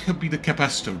 I would like to be the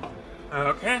capacitor.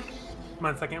 Okay.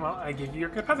 1 second while I give you your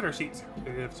capacitor sheet.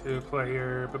 Two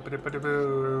player.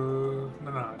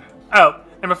 Nanad. Oh,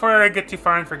 and before I get too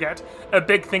far and forget, a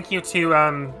big thank you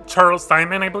to Charles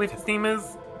Simon, I believe his name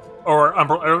is, or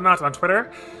Aeronaut on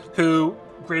Twitter, who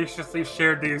graciously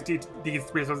shared these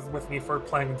resources with me for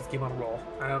playing this game on roll.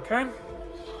 Okay.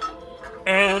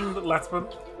 And last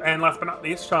but not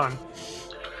least, Sean.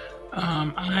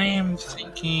 I am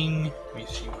thinking. Let me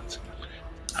see 1 second.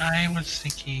 I was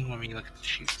thinking. Let me look at the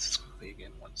sheets quickly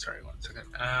again. 1 second.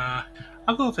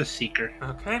 I'll go with a seeker.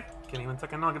 Okay. Give me 1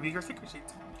 second. I'll give you your secret sheet.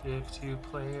 Give two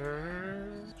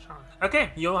player Sean.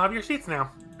 Okay, you'll have your sheets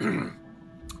now.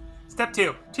 Step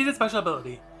 2. Choose a special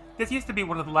ability. This used to be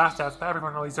one of the last steps, but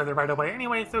everyone always does it right away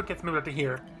anyway, so it gets moved up to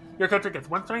here. Your character gets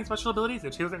 1 starting special ability, so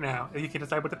choose it now. If you can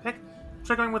decide what to pick,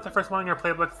 triggering with the first one on your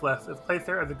playbook's list is placed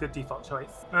there as a good default choice.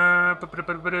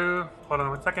 Hold on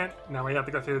 1 second. Now we have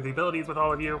to go through the abilities with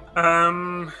all of you.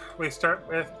 We start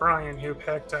with Brian, who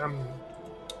picked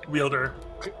Wielder.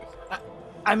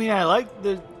 I mean, I like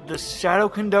the Shadow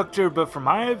Conductor, but for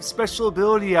my special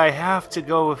ability, I have to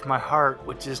go with my heart,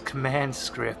 which is Command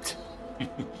Script.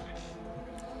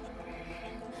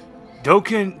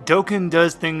 Dokkan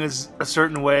does things a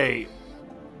certain way.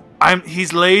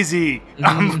 He's lazy.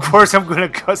 Of course, I'm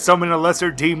gonna summon a lesser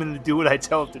demon to do what I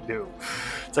tell it to do.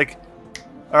 It's like,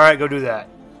 all right, go do that.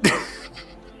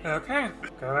 Okay,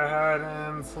 go ahead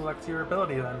and select your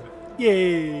ability then.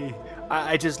 Yay!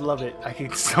 I just love it. I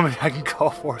can call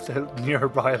forth a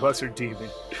nearby lesser demon.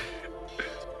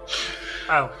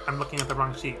 Oh, I'm looking at the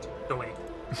wrong sheet. Go wait.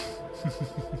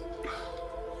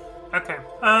 Okay.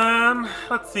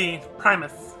 Let's see.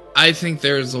 Primus. I think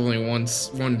there's only one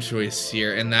choice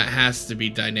here, and that has to be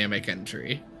dynamic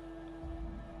entry.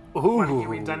 Why don't you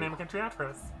read Ooh. dynamic entry out for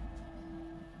us?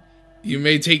 You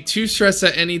may take 2 stress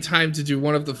at any time to do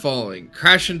one of the following: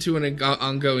 crash into an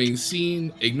ongoing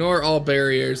scene, ignore all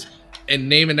barriers, and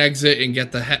name an exit and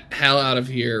get the hell out of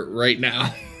here right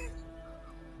now.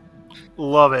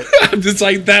 Love it. I'm just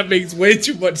like, that makes way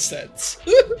too much sense.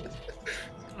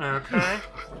 Okay.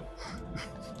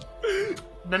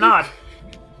 Nanad.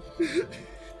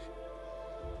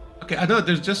 Okay, I know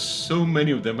there's just so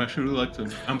many of them. I should really like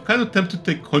them. I'm kind of tempted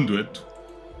to take Conduit.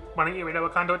 Why don't you read out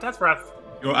what Conduit does for us?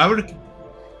 Your average.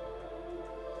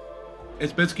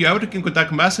 It's basically your average can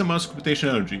conduct massive amounts of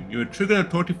computational energy. You will trigger an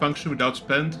authority function without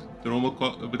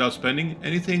without spending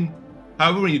anything.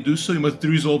 However, when you do so, you must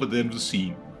resolve at the end of the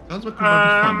scene. Sounds like it might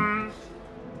be fun.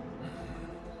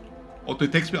 Although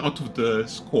it takes me out of the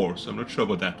score, so I'm not sure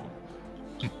about that one.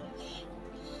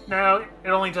 No, it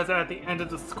only does it at the end of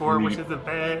the score, which is a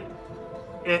bit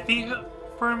iffy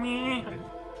for me.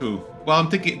 True. Well, I'm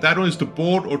thinking that one is the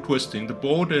board or twisting. The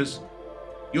board is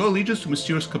your allegiance to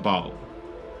mysterious cabal.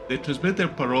 They transmit their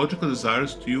paralogical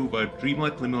desires to you by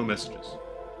dreamlike liminal messages.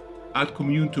 Add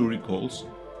commune to recalls.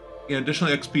 An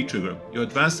additional XP trigger. You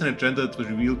advanced an agenda that was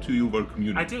revealed to you were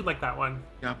community. I do like that one.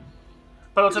 Yeah.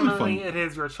 But It's really ultimately, fun. it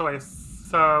is your choice.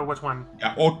 So, which one?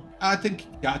 Yeah, or I think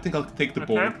I'll take the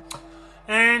board.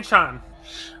 And Sean.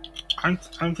 I'm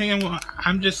thinking.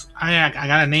 I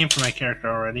got a name for my character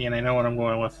already, and I know what I'm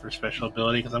going with for special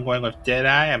ability because I'm going with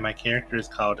Deadeye, and my character is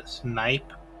called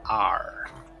Snipe R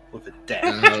with a dash.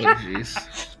 Oh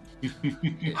jeez.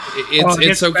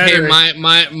 It's okay.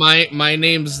 Better. My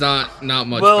name's not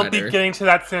much we'll better. Be getting to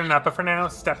that soon enough, but for now,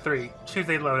 step 3. Choose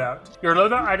a loadout. Your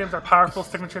loadout items are powerful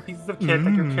signature pieces of kit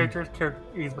that your character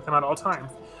carries with them at all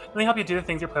times, and they help you do the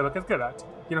things your playbook is good at.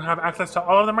 You don't have access to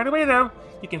all of them right away, though.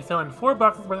 You can fill in 4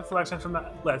 boxes worth of selections from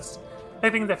that list.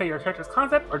 Pick things that fit your character's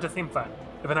concept or just seem fun.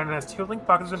 If an item has 2 linked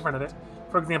boxes in front of it,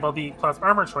 for example, the plus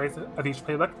armor choice of each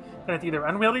playbook, then it's either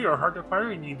unwieldy or hard to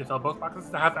acquire, and you need to fill both boxes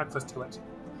to have access to it.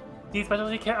 These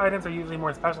specialty kit items are usually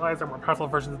more specialized or more powerful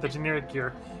versions of the generic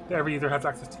gear that every user has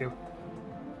access to.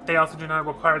 They also do not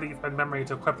require that you spend memory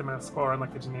to equip them in a score,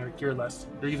 unlike the generic gear list.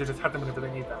 Your user just has them whenever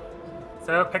they need them.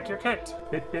 So pick your kit.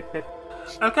 Bit, bit, bit.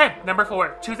 Okay, number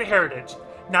 4. Choose a heritage.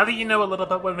 Now that you know a little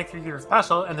about what makes your user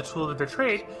special and the tools of their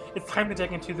trade, it's time to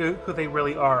dig into who they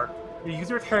really are. Your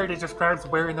user's heritage describes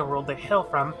where in the world they hail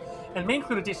from, and may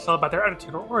include a detail about their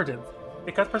attitude or origins.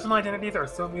 Because personal identities are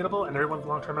so mutable and everyone's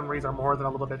long-term memories are more than a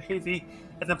little bit hazy,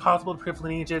 it's impossible to prove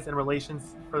lineages and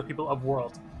relations for the people of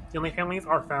world. The only families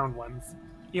are found ones.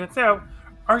 Even so,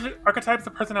 archetypes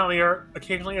of personality are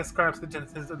occasionally ascribed to the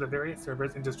genesis of the various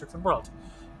servers and districts of world.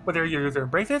 Whether your user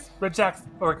embraces, rejects,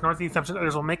 or ignores the assumptions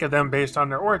others will make of them based on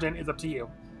their origin is up to you.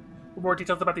 For more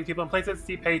details about these people and places,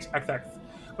 see page XX.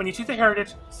 When you choose a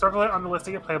heritage, circle it on the list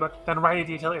of your playbook, then write a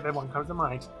detail if one comes to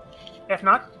mind. If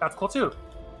not, that's cool too.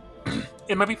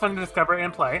 It might be fun to discover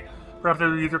and play, for after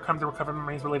the user comes to recover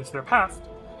memories related to their past.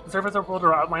 The servers of world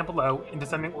are outlined below in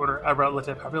descending order of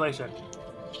relative population.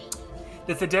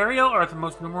 The Sidereal are the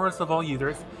most numerous of all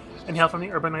users, and hail from the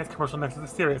urbanized commercial nexus of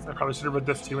Sirius. I probably should have read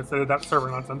this too instead of that server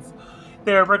nonsense.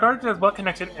 They are regarded as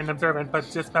well-connected and observant, but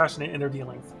dispassionate in their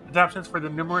dealings. Adaptions for the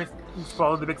numerous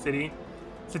sprawl of the big city.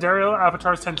 Sidereal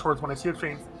avatars tend towards one of 2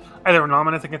 extremes, either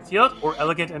anomalous and concealed, or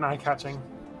elegant and eye-catching.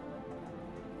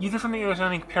 Users from the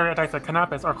oceanic paradise of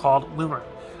Canopus are called Lunar,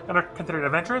 and are considered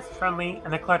adventurous, friendly,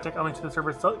 and eclectic owing to the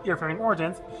server's seafaring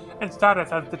origins and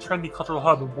status as the trendy cultural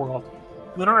hub of the world.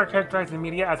 Lunar are characterized in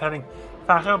media as having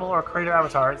fashionable or creative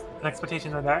avatars, an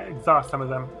expectation that exhausts some of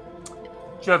them.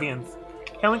 Jovians,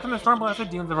 hailing from the storm-blasted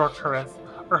dunes of Arcturus,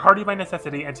 are hardy by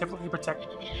necessity and typically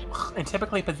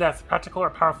possess practical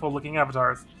or powerful-looking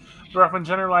avatars. They're often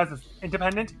generalized as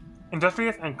independent,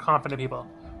 industrious, and confident people,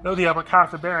 though the upper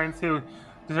caste of barons who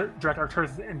direct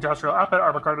Arcturus' industrial output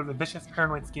are regarded as vicious,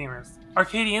 paranoid schemers.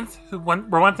 Arcadians, who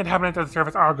were once inhabitants of the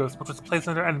service Argos, which was placed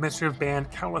under an administrative ban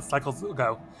countless cycles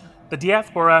ago. The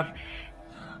Diaspora,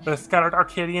 the scattered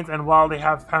Arcadians, and while they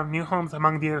have found new homes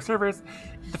among the other servers,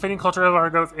 the fading culture of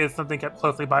Argos is something kept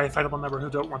closely by a sizable number who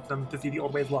don't want them to see the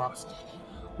old ways lost.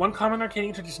 One common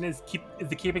Arcadian tradition is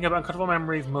the keeping of uncomfortable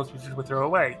memories most users would throw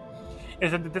away. It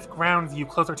is said that this grounds you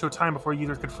closer to a time before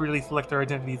users could freely select their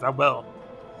identities at will.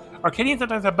 Arcadians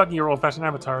sometimes have buggy or old-fashioned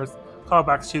avatars,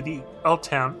 callbacks to the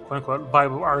L-Town, quote-unquote,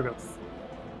 vibe of Argos.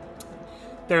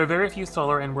 There are very few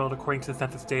solar and world according to the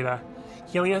census data.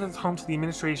 Helios is home to the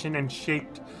administration and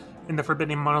shaped in the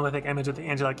forbidding monolithic image of the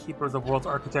angelic keepers of world's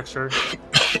architecture.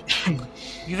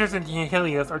 Users in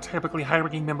Helios are typically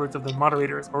high-ranking members of the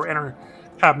moderators or inner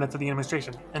cabinets of the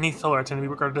administration, and these solar tend to be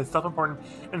regarded as self-important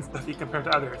and spiffy compared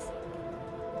to others.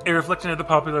 A reflection of the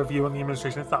popular view on the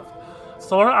administration itself.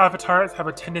 Solar avatars have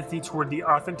a tendency toward the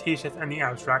ostentatious and the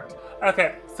abstract.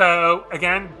 Okay, so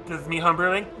again, this is me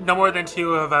homebrewing. No more than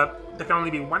 2 of there can only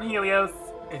be 1 Helios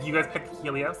if you guys pick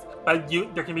Helios, but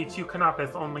there can be 2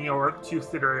 Canopus only or 2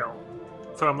 Sidereal.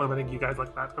 So I'm limiting you guys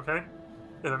like that, okay?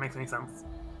 If that makes any sense.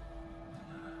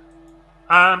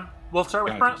 We'll start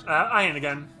with Ian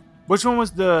again. Which one was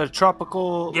the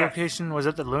tropical location? Was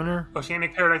it the Lunar?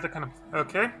 Oceanic Paradise of Canopus.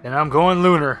 Okay. Then I'm going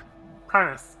Lunar.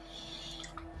 Primus.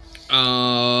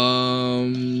 I'll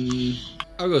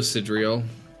go Sidereal.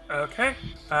 Okay.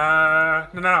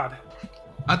 Nanad.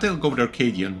 I think I'll go with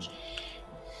Arcadian.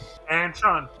 And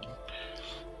Sean.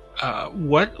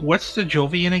 What's the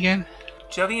Jovian again?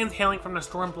 Jovians hailing from the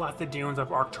storm-blasted dunes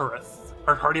of Arcturus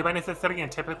are hardy by necessity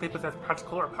and typically possess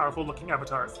practical or powerful-looking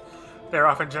avatars. They are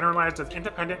often generalized as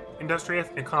independent, industrious,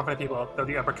 and confident people, though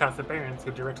the upper caste of barons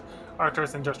who direct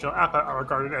Arcturus' industrial output are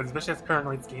regarded as vicious,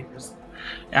 paranoid schemers.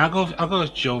 Yeah, I'll go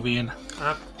with Jovian.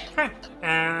 Okay,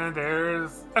 and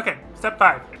there's... Okay, step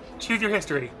 5. Choose your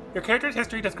history. Your character's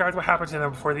history describes what happened to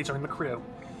them before they joined the crew.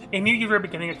 A new user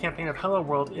beginning a campaign of Hello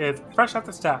World is fresh off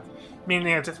the staff, meaning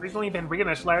they have just recently been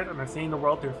reinitialized and are seeing the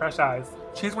world through fresh eyes.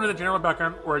 Choose one of the general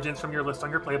background origins from your list on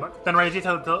your playbook, then write a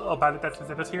detail about it that's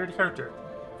specific to your character.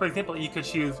 For example, you could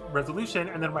choose resolution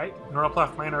and then write neural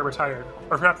plus minor retired.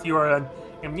 Or perhaps you are an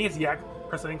amnesiac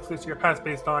personal clues to your past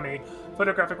based on a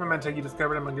photographic memento you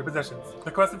discovered among your possessions.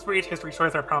 The questions for each history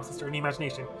choice are prompts to stir an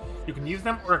imagination. You can use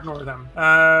them or ignore them.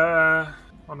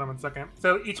 Hold on 1 second.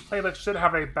 So each playlist should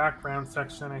have a background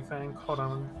section, I think. Hold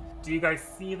on. Do you guys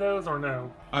see those or no?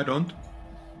 I don't.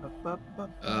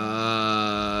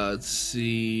 Let's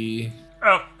see.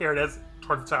 Oh, here it is.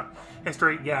 Towards the top.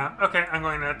 History, yeah. Okay, I'm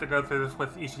going to have to go through this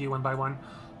with each of you one by one.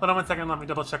 Hold on 1 second, let me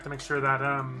double check to make sure that,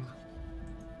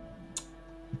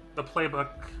 the playbook...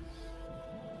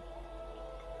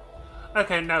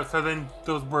 Okay, no, so then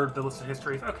those were the list of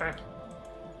histories. Okay.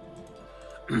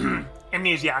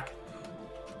 Amnesiac.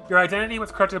 Your identity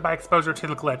was corrupted by exposure to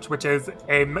the glitch, which is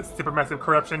a supermassive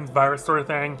corruption virus sort of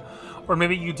thing. Or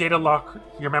maybe you data lock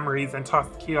your memories and toss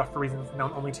the key off for reasons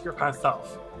known only to your past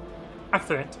self.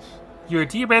 Accident. You were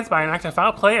de-rizzed by an act of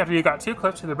foul play after you got too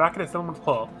close to the bracket of someone's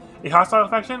pull. A hostile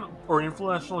faction, or an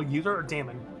influential user or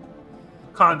daemon.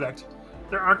 Conduct.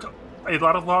 There aren't a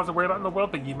lot of laws to worry about in the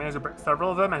world, but you managed to break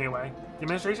several of them anyway. The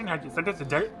administration had you sentenced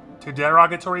to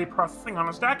derogatory processing on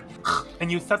a stack,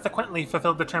 and you subsequently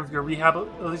fulfilled the terms of your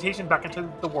rehabilitation back into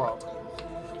the world.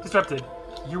 Disrupted.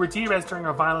 You were de-rezzed during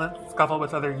a violent scuffle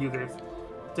with other users.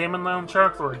 Daemon loan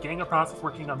sharks or a gang of process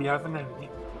working on behalf of an enemy.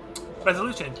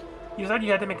 Resolution. You decided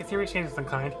you had to make a serious change of some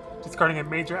kind, discarding a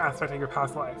major aspect of your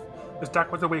past life. The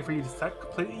stack was a way for you to set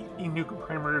completely new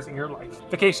parameters in your life.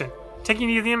 Vacation.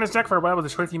 Taking it easy on this deck for a while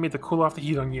was a choice you made to cool off the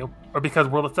heat on you, or because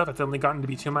World of Stuff has suddenly gotten to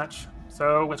be too much.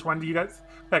 So, which one do you guys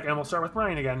pick? And we'll start with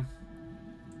Ryan again.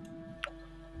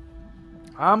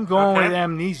 I'm going with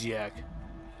Amnesiac.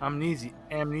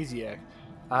 Amnesiac.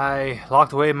 I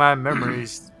locked away my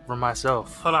memories from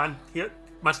myself. Hold on. Here,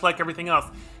 much like everything else,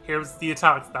 here's the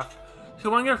italic stuff.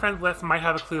 Who on your friends list might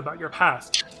have a clue about your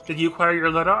past? Did you acquire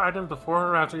your loadout items before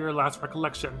or after your last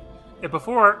recollection? If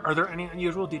before, are there any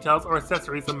unusual details or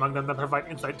accessories among them that provide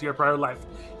insight to your prior life?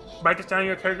 Write this down in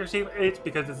your character sheet H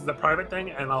because this is a private thing,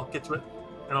 and I'll get to it,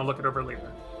 and I'll look it over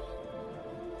later.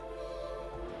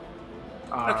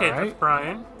 Okay, that's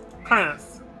Brian.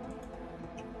 Prentice.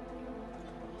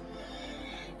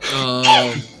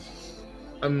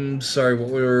 I'm sorry. What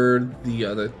were the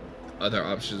other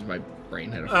options? My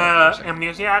brain had a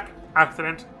amnesiac,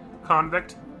 accident,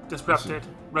 convict, disrupted,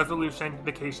 resolution,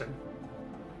 vacation.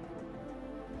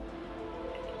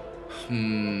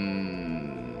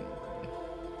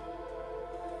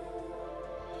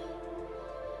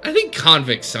 I think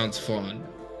convict sounds fun.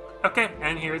 Okay,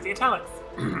 and here's the italics.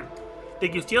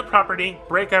 Did you steal property,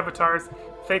 break avatars,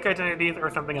 fake identities, or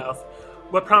something else?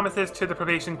 What promises to the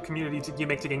probation community did you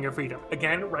make to gain your freedom?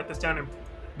 Again, write this down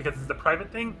because this is a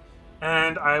private thing,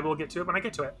 and I will get to it when I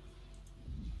get to it.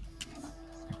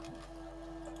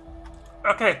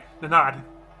 Okay, the nod.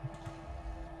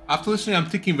 After listening, I'm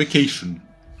taking vacation.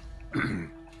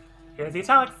 Here's the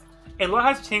italics. A lot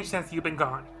has changed since you've been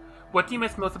gone. What do you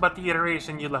miss most about the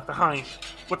iteration you left behind?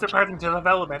 What surprising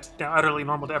development, now utterly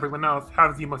normal to everyone else,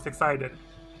 has you most excited?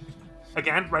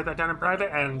 Again, write that down in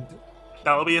private, and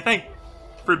that'll be a thing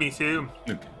for me to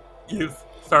use.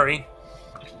 Sorry.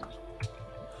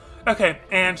 Okay,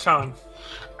 and Sean.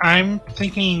 I'm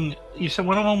thinking, you said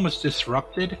one of them was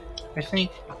disrupted, I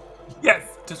think?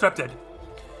 Yes, disrupted.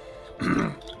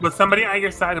 Was somebody at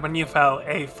your side when you fell?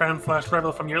 A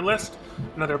friend/rebel from your list?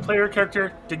 Another player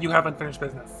character? Did you have unfinished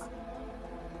business?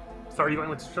 So are you going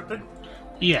with disrupted?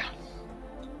 Yeah.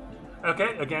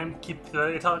 Okay, again, keep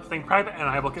the italic thing private, and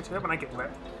I will get to it when I get to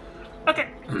it. Okay.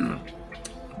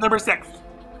 Number 6.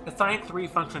 Assign 3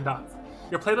 function dots.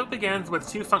 Your playbook begins with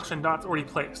 2 function dots already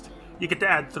placed. You get to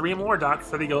add 3 more dots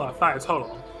so that you'll have 5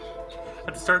 total.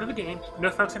 At the start of the game,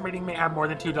 no function rating may have more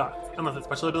than 2 dots, unless a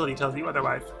special ability tells you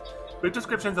otherwise. Brief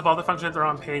descriptions of all the functions are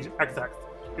on page XX.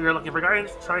 If you're looking for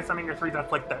guidance, try summing your 3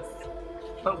 dots like this.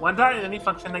 Put 1 dot in any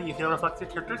function that you feel reflects your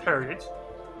character's heritage.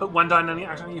 Put 1 dot in any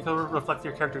action that you feel reflects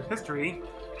your character's history.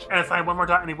 And assign 1 more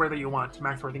dot anywhere that you want.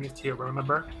 Max rating is 2,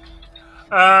 remember?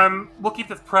 We'll keep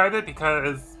this private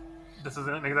because this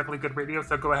isn't exactly good radio,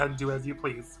 so go ahead and do as you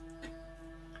please.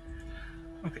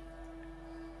 Okay.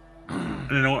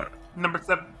 You know what? Number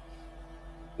 7.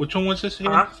 Which one was this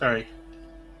again? Sorry.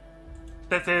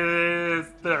 This is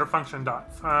their function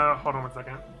dots. Hold on 1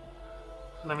 second.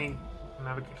 Let me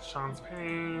navigate to Sean's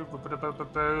page.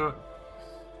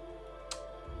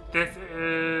 This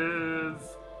is...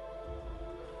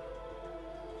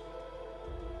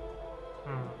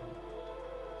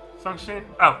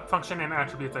 function and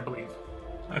attributes, I believe.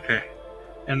 Okay.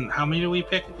 And how many do we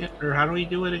pick again? Or how do we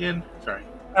do it again? Sorry.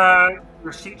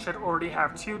 Your sheet should already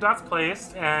have 2 dots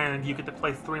placed, and you get to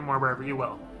place 3 more wherever you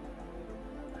will.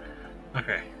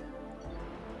 Okay.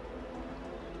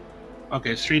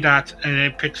 Okay, it's 3 dots, and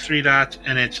it picks 3 dots,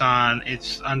 and it's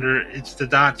the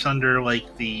dots under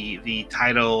like the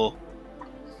title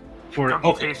for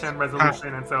Computation,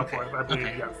 resolution, and so okay, forth. I believe,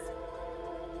 okay. yes.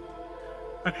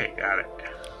 Okay, got it.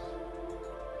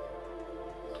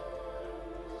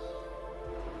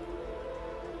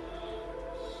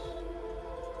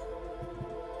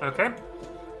 Okay.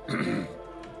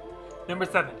 Number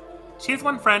 7. Choose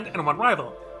one friend and one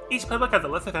rival. Each public has a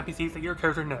list of NPCs that your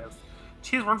character knows.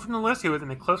 Choose one from the list who is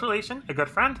in a close relation, a good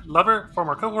friend, lover,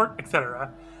 former cohort,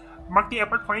 etc. Mark the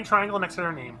upward pointing triangle next to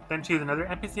their name. Then choose another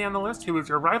NPC on the list who is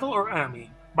your rival or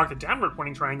enemy. Mark the downward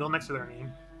pointing triangle next to their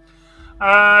name.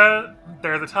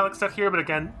 There's italic stuff here, but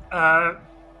again, I'm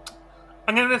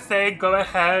going to say go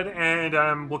ahead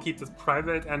and we'll keep this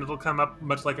private, and it'll come up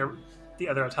much like the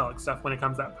other italic stuff when it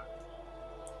comes up.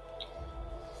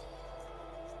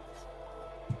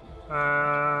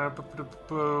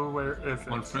 Where is it?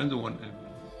 One friend or one enemy?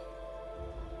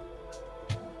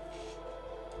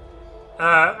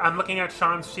 I'm looking at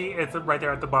Sean's sheet. It's right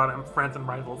there at the bottom. Friends and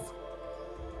rivals.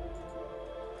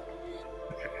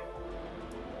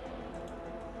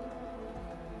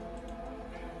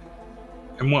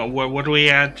 And what do we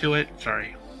add to it?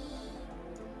 Sorry.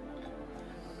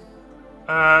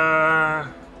 Hold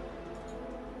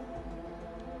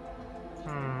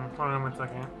on 1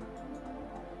 second.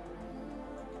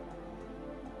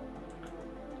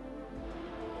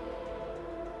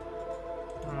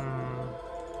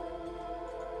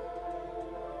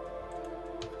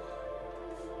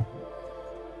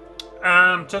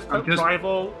 Just put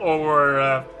rival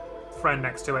or friend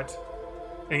next to it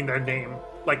in their name,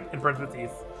 like in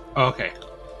parentheses. Oh, okay.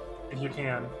 If you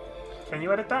can. Can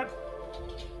you edit that?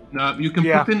 No, you can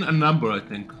put in a number, I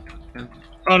think.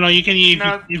 Oh no, you can.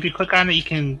 If you click on it, you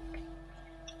can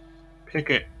pick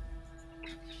it.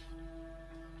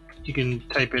 You can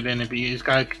type it in. You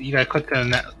gotta click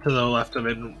to the left of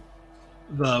it,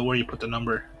 where you put the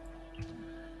number.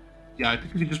 Yeah, I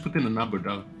think you can just put in a number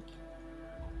down.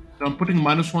 So I'm putting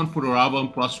 -1 for the rival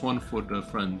and +1 for the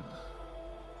friend.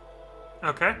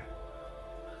 Okay.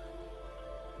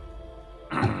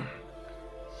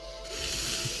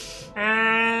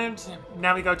 And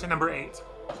now we go to number 8.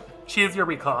 Choose your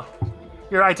recall.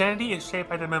 Your identity is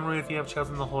shaped by the memories you have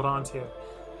chosen to hold on to.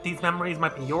 These memories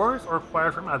might be yours or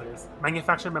acquired from others.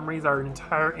 Manufactured memories are an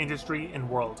entire industry and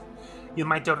world. You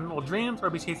might dote on old dreams or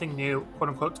be chasing new,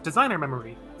 quote-unquote, designer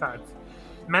memory fads.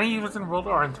 Many users in the world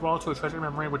are enthralled to a treasure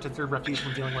memory which is their refuge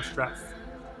from dealing with stress.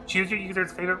 Choose your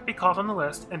user's favorite recalls on the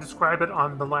list and describe it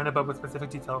on the line above with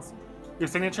specific details. Your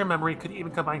signature memory could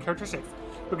even combine characteristics.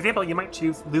 For example, you might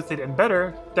choose lucid and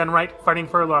bitter, then write fighting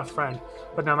for a lost friend,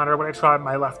 but no matter what I try,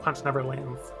 my last punch never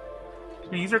lands.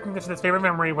 Your user can get to this favorite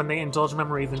memory when they indulge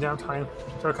memories in downtime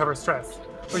to recover stress,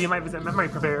 or you might visit Memory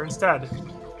Purveyor instead.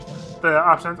 The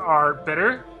options are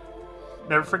bitter,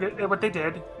 never forget what they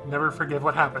did, never forgive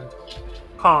what happened.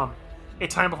 Calm, a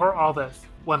time before all this,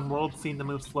 when worlds seem to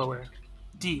move slower.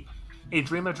 Deep, a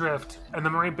dream adrift, a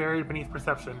memory buried beneath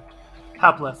perception.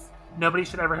 Helpless, nobody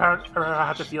should ever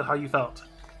have to feel how you felt.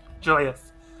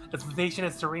 Joyous, a sensation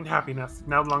of serene happiness,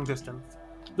 now long distance.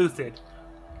 Lucid,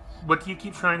 what do you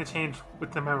keep trying to change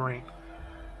with the memory?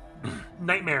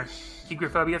 Nightmare, keep your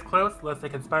phobias close lest they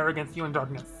conspire against you in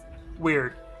darkness.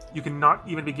 Weird, you cannot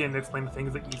even begin to explain the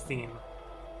things that you've seen.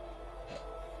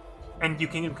 And you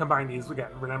can combine these again,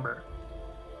 remember.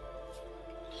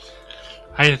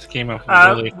 I just came up with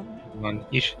a really one.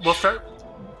 We'll start.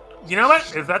 You know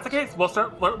what? If that's the case, we'll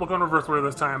go in reverse order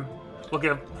this time. We'll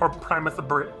give poor Primus a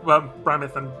break. Well,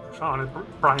 Primus and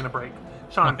Brian a break.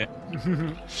 Sean. Okay.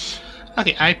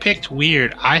 Okay, I picked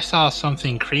weird. I saw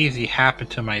something crazy happen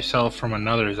to myself from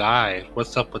another's eye.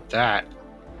 What's up with that?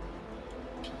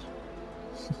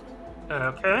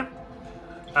 Okay.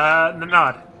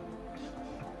 Nod.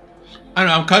 I don't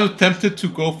know, I'm kind of tempted to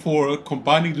go for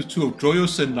combining the two of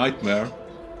Joyous and Nightmare.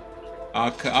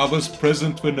 I was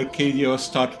present when Arcadia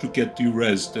started to get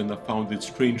de-rezzed, and I found it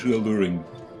strangely alluring.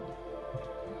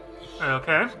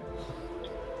 Okay.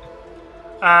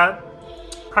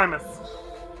 Primus.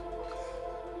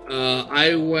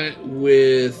 I went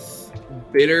with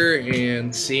bitter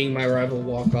and seeing my rival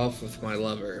walk off with my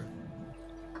lover.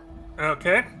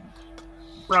 Okay.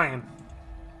 Brian.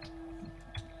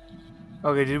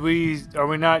 Okay, are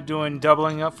we not doing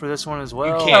doubling up for this one as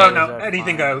well? You can't. Oh no,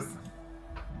 anything goes.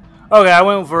 Okay, I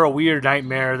went for a weird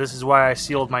nightmare. This is why I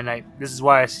sealed my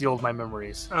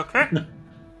memories. Okay.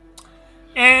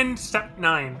 And step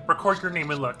 9. Record your name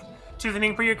and look. Choose a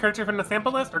name for your character from the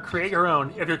sample list or create your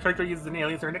own. If your character uses an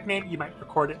alias or a nickname, you might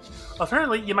record it.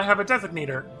 Alternatively, you might have a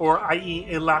designator, or i.e.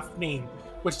 a last name,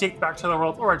 which dates back to the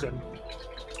world's origin.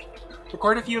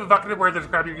 Record a few evocative words that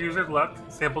describe your user's look,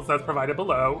 samples as provided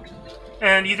below,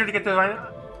 and users get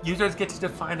to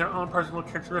define their own personal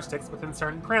characteristics within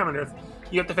certain parameters.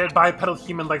 You have to fit bipedal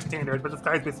human-like standards, but the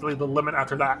sky is basically the limit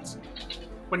after that.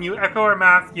 When you echo or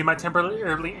mask, you might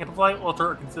temporarily amplify,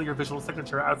 alter, or conceal your visual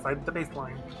signature outside the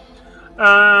baseline.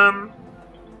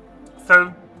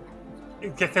 So,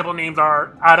 sample names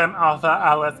are Atom, Alpha,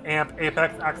 Alice, Amp,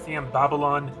 Apex, Axiom,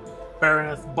 Babylon,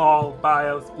 Baroness, Ball,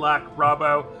 Bios, Black,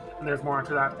 Robo, and there's more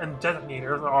after that. And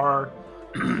designators are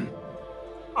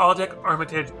Aldic,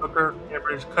 Armitage, Booker,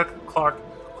 Ambridge, Cook, Clark,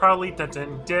 Crowley,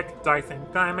 Denton, Dick, Dyson,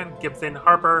 Guyman, Gibson,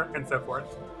 Harper, and so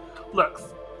forth. Looks: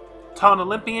 tall and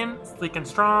Olympian, sleek and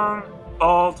strong,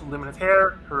 bald, luminous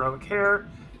hair, heroic hair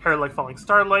like falling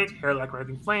starlight, hair like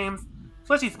rising flames,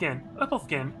 fleshy skin, opal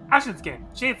skin, ashen skin,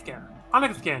 jade skin,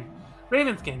 onyx skin,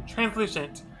 raven skin,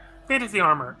 translucent, fantasy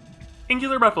armor,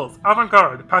 angular ruffles,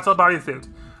 avant-garde, pastel bodysuit,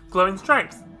 glowing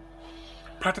stripes,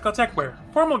 practical tech wear,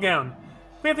 formal gown,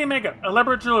 fancy makeup,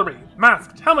 elaborate jewelry,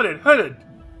 masked, helmeted, hooded,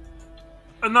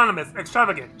 anonymous,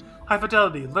 extravagant, high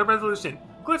fidelity, low resolution,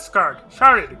 glitch scarred,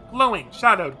 shrouded, glowing,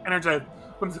 shadowed, energized,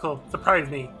 whimsical, surprise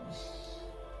me.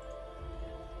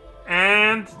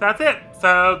 And that's it.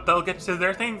 So they'll get to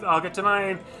their things, I'll get to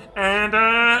mine,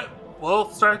 and we'll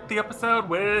start the episode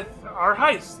with our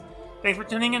heist. Thanks for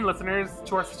tuning in, listeners,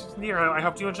 to our Session Zero. I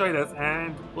hope you enjoy this,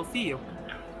 and we'll see you.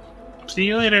 See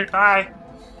you later. Bye.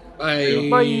 Bye.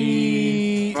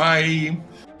 Bye. Bye.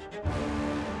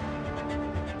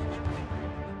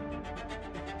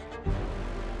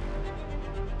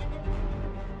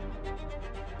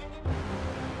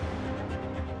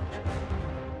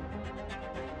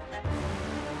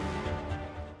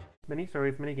 Many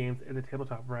Stories, Many Games is a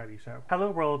tabletop variety show.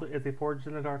 Hello World is a Forged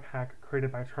in the Dark hack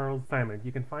created by Charles Simon.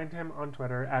 You can find him on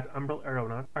Twitter at Umbral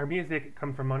Aeronaut. Our music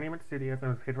comes from Monument Studios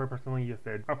and was paid for personal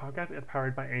usage. Our podcast is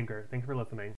powered by Anchor. Thanks for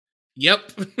listening.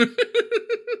 Yep.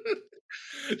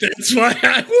 That's why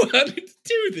I wanted to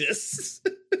do this.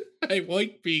 I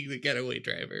like being the getaway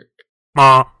driver.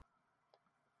 Ma.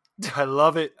 I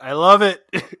love it. I love it.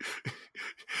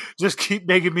 Just keep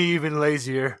making me even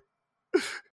lazier.